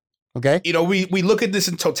 Okay. We look at this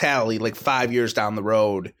in totality, like 5 years down the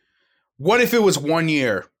road. What if it was 1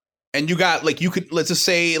 year and you got let's just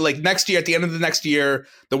say like next year, at the end of the next year,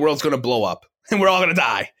 the world's going to blow up and we're all going to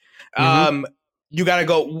die. Mm-hmm. You got to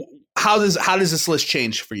go. How does this list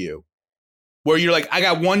change for you? Where you're like, I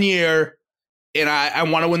got 1 year and I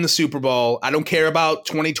want to win the Super Bowl. I don't care about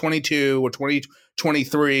 2022 or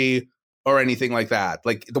 2023 or anything like that.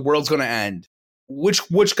 Like the world's going to end.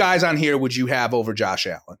 Which guys on here would you have over Josh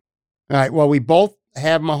Allen? All right. Well, we both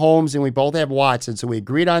have Mahomes and we both have Watson. So we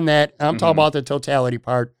agreed on that. I'm talking about the totality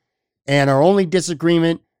part. And our only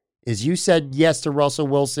disagreement is you said yes to Russell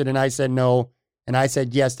Wilson and I said no. And I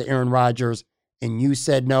said yes to Aaron Rodgers and you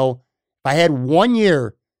said no. If I had 1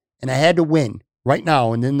 year and I had to win right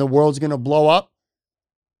now and then the world's going to blow up,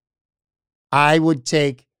 I would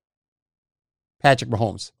take Patrick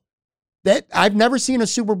Mahomes. That I've never seen a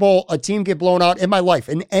Super Bowl, a team get blown out in my life,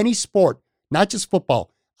 in any sport, not just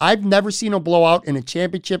football. I've never seen a blowout in a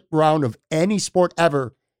championship round of any sport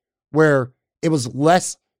ever where it was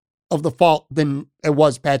less of the fault than it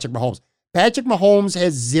was Patrick Mahomes. Patrick Mahomes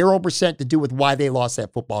has 0% to do with why they lost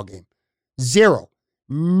that football game. Zero.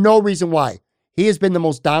 No reason why. He has been the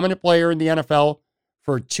most dominant player in the NFL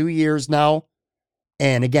for 2 years now.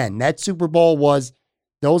 And again, that Super Bowl was,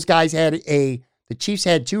 those guys the Chiefs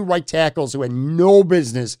had two right tackles who had no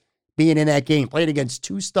business being in that game, played against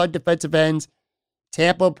two stud defensive ends.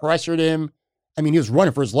 Tampa pressured him. I mean, he was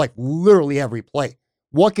running for his life literally every play.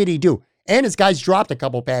 What could he do? And his guys dropped a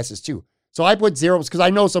couple passes too. So I put zeros because I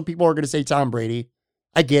know some people are going to say Tom Brady.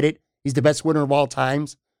 I get it. He's the best winner of all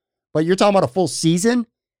times. But you're talking about a full season?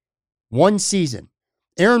 1 season.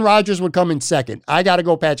 Aaron Rodgers would come in second. I got to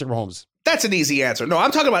go Patrick Mahomes. That's an easy answer. No,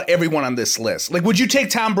 I'm talking about everyone on this list. Like, would you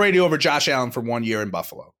take Tom Brady over Josh Allen for 1 year in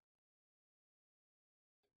Buffalo?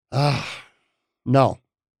 No.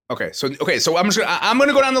 Okay, so I'm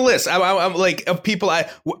gonna go down the list. I'm like of people.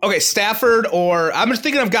 Stafford or I'm just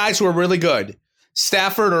thinking of guys who are really good.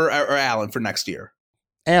 Stafford or Allen for next year.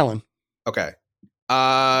 Allen. Okay.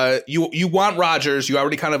 You want Rodgers? You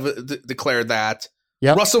already kind of declared that.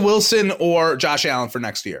 Yep. Russell Wilson or Josh Allen for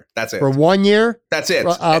next year. That's it. For 1 year? That's it.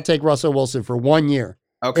 I'll take Russell Wilson for 1 year.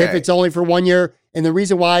 Okay. If it's only for 1 year. And the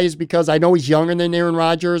reason why is because I know he's younger than Aaron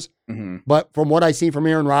Rodgers. Mm-hmm. But from what I see from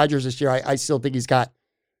Aaron Rodgers this year, I still think he's got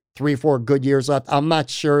 3 or 4 good years left. I'm not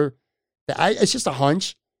sure. It's just a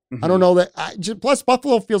hunch. Mm-hmm. I don't know that. Plus,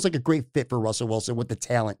 Buffalo feels like a great fit for Russell Wilson with the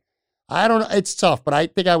talent. I don't know. It's tough, but I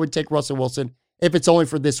think I would take Russell Wilson if it's only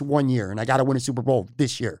for this 1 year. And I got to win a Super Bowl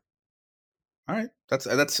this year. All right,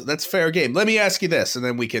 that's fair game. Let me ask you this, and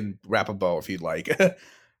then we can wrap a bow if you'd like.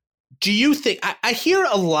 Do you think I hear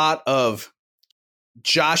a lot of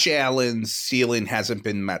Josh Allen's ceiling hasn't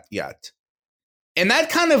been met yet, and that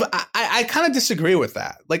kind of I kind of disagree with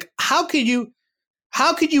that. Like, how could you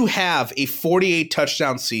have a 48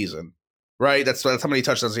 touchdown season? Right, that's how many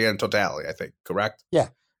touchdowns he had in totality. I think correct. Yeah.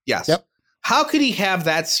 Yes. Yep. How could he have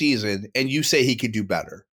that season, and you say he could do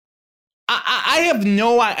better? I have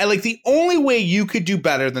no idea. Like, the only way you could do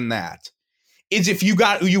better than that is if you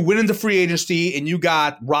win into free agency and you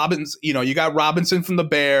got Robinson from the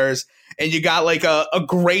Bears and you got like a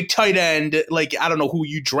great tight end, like I don't know who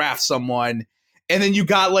you draft someone, and then you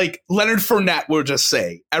got like Leonard Fournette, we'll just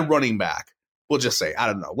say, at running back. We'll just say, I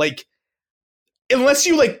don't know. Like, unless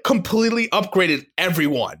you like completely upgraded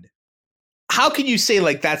everyone, how can you say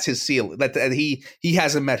like that's his ceiling? That he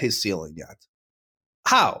hasn't met his ceiling yet?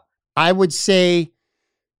 How? I would say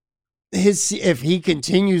if he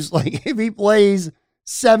continues, like if he plays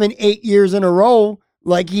 7-8 years in a row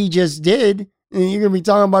like he just did, and you're gonna be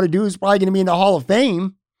talking about a dude who's probably gonna be in the Hall of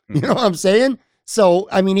Fame. You know what I'm saying? So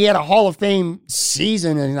I mean, he had a Hall of Fame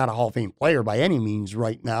season, and he's not a Hall of Fame player by any means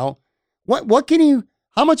right now. What can he?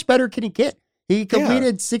 How much better can he get? He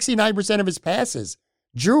completed 69% of his passes.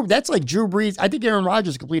 That's like Drew Brees. I think Aaron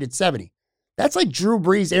Rodgers completed 70. That's like Drew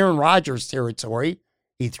Brees, Aaron Rodgers territory.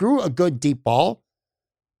 He threw a good deep ball.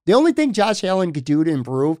 The only thing Josh Allen could do to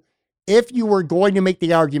improve, if you were going to make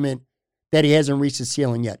the argument that he hasn't reached his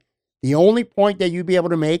ceiling yet, the only point that you'd be able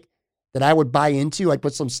to make that I would buy into, I'd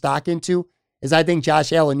put some stock into, is I think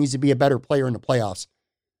Josh Allen needs to be a better player in the playoffs.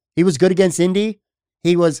 He was good against Indy.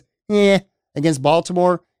 He was against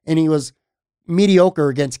Baltimore, and he was mediocre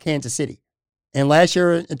against Kansas City. And last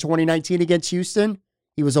year in 2019 against Houston,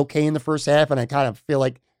 he was okay in the first half, and I kind of feel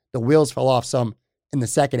like the wheels fell off some in the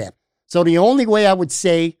second half. So the only way I would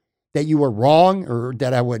say that you were wrong or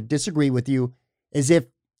that I would disagree with you is if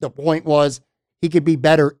the point was he could be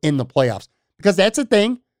better in the playoffs. Because that's the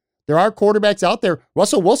thing. There are quarterbacks out there.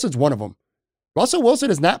 Russell Wilson's one of them. Russell Wilson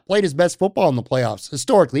has not played his best football in the playoffs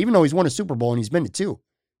historically, even though he's won a Super Bowl and he's been to 2.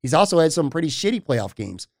 He's also had some pretty shitty playoff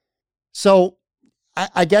games. So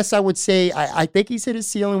I guess I would say I think he's hit his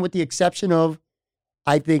ceiling with the exception of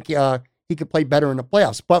I think he could play better in the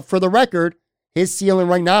playoffs. But for the record, his ceiling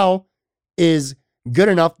right now is good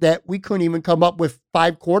enough that we couldn't even come up with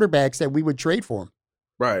 5 quarterbacks that we would trade for him.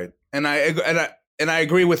 Right. And I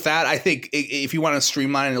agree with that. I think if you want to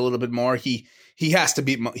streamline it a little bit more, he has to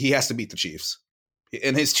beat the Chiefs.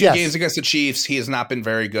 In his 2 games against the Chiefs, he has not been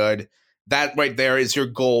very good. That right there is your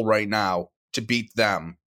goal right now, to beat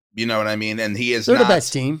them. You know what I mean? And he is They're the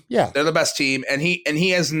best team. Yeah. They're the best team. And he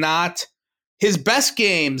has not, his best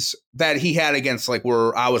games that he had against, like,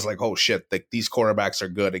 where I was like, oh shit, like these quarterbacks are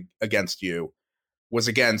good against you, was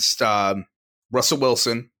against Russell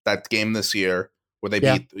Wilson, that game this year where they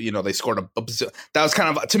beat, they scored that was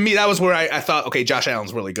kind of, to me, that was where I thought, okay, Josh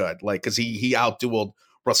Allen's really good. Like, cause he outdueled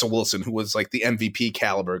Russell Wilson, who was like the MVP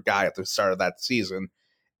caliber guy at the start of that season.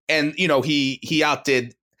 And, he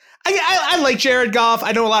outdid, I like Jared Goff.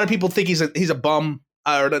 I know a lot of people think he's a bum,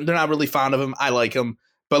 or they're not really fond of him. I like him,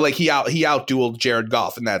 but like he outdueled Jared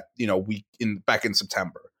Goff in that week back in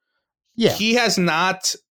September. Yeah, he has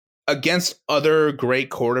not, against other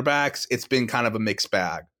great quarterbacks. It's been kind of a mixed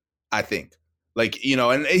bag, I think. Like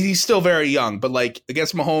and he's still very young, but like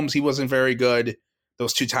against Mahomes, he wasn't very good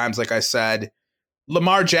those 2 times. Like I said,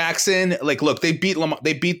 Lamar Jackson. Like, look, they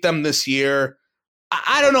beat them this year.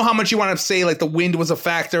 I don't know how much you want to say like the wind was a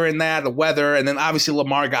factor in that, the weather, and then obviously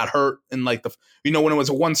Lamar got hurt in like when it was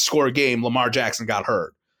a 1-score game, Lamar Jackson got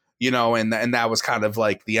hurt, and that was kind of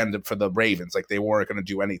like the end for the Ravens. Like they weren't going to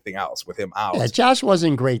do anything else with him out. Yeah, Josh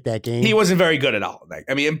wasn't great that game. He wasn't very good at all. Like,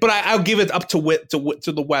 I mean, but I'll give it up to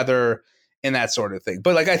the weather and that sort of thing.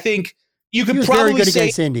 But like I think you could probably very good say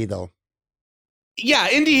against Indy though. Yeah,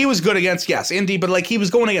 Indy he was good against. Yes, Indy, but like he was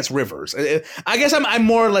going against Rivers. I guess I'm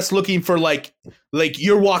more or less looking for like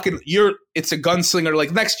it's a gunslinger.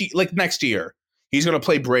 Like next year he's gonna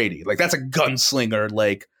play Brady. Like that's a gunslinger.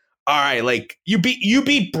 Like all right, like you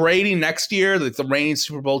beat Brady next year, like the reigning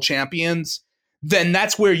Super Bowl champions. Then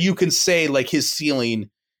that's where you can say like his ceiling.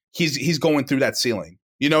 He's going through that ceiling.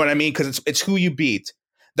 You know what I mean? Because it's who you beat.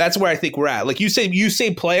 That's where I think we're at. Like you say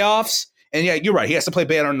playoffs, and yeah, you're right. He has to play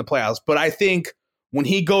better in the playoffs, but I think when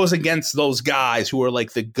he goes against those guys who are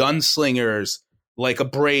like the gunslingers, like a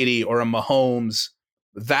Brady or a Mahomes,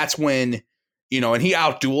 that's when, and he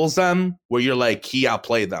outduels them where you're like, he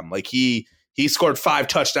outplayed them. Like he scored 5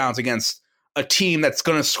 touchdowns against a team that's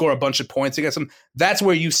going to score a bunch of points against him. That's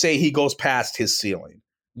where you say he goes past his ceiling,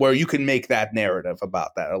 where you can make that narrative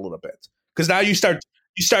about that a little bit. Because now you start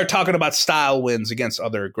talking about style wins against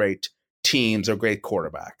other great teams or great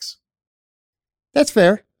quarterbacks. That's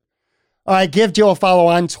fair. All right, give Joe a follow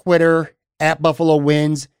on Twitter at Buffalo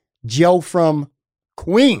Wins. Joe from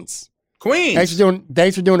Queens. Thanks for doing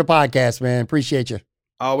the podcast, man. Appreciate you.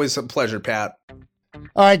 Always a pleasure, Pat.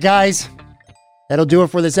 All right, guys. That'll do it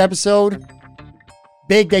for this episode.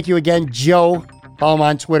 Big thank you again, Joe. Follow him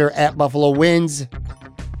on Twitter at Buffalo Wins.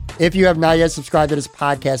 If you have not yet subscribed to this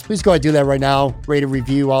podcast, please go ahead and do that right now. Rate and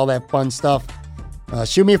review, all that fun stuff.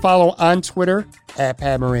 Shoot me a follow on Twitter at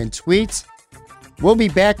PatMoran_tweets. We'll be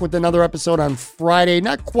back with another episode on Friday.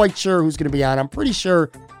 Not quite sure who's going to be on. I'm pretty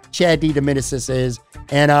sure Chad D. Dominicis is.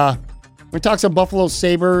 And we're going to talk some Buffalo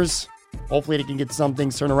Sabres. Hopefully they can get some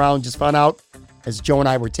things turned around. Just found out, as Joe and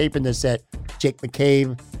I were taping this, that Jake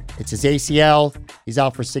McCabe, it's his ACL. He's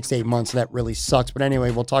out for 6 to 8 months, and that really sucks. But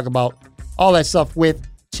anyway, we'll talk about all that stuff with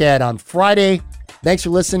Chad on Friday. Thanks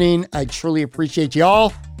for listening. I truly appreciate you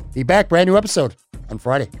all. Be back, brand new episode on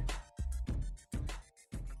Friday.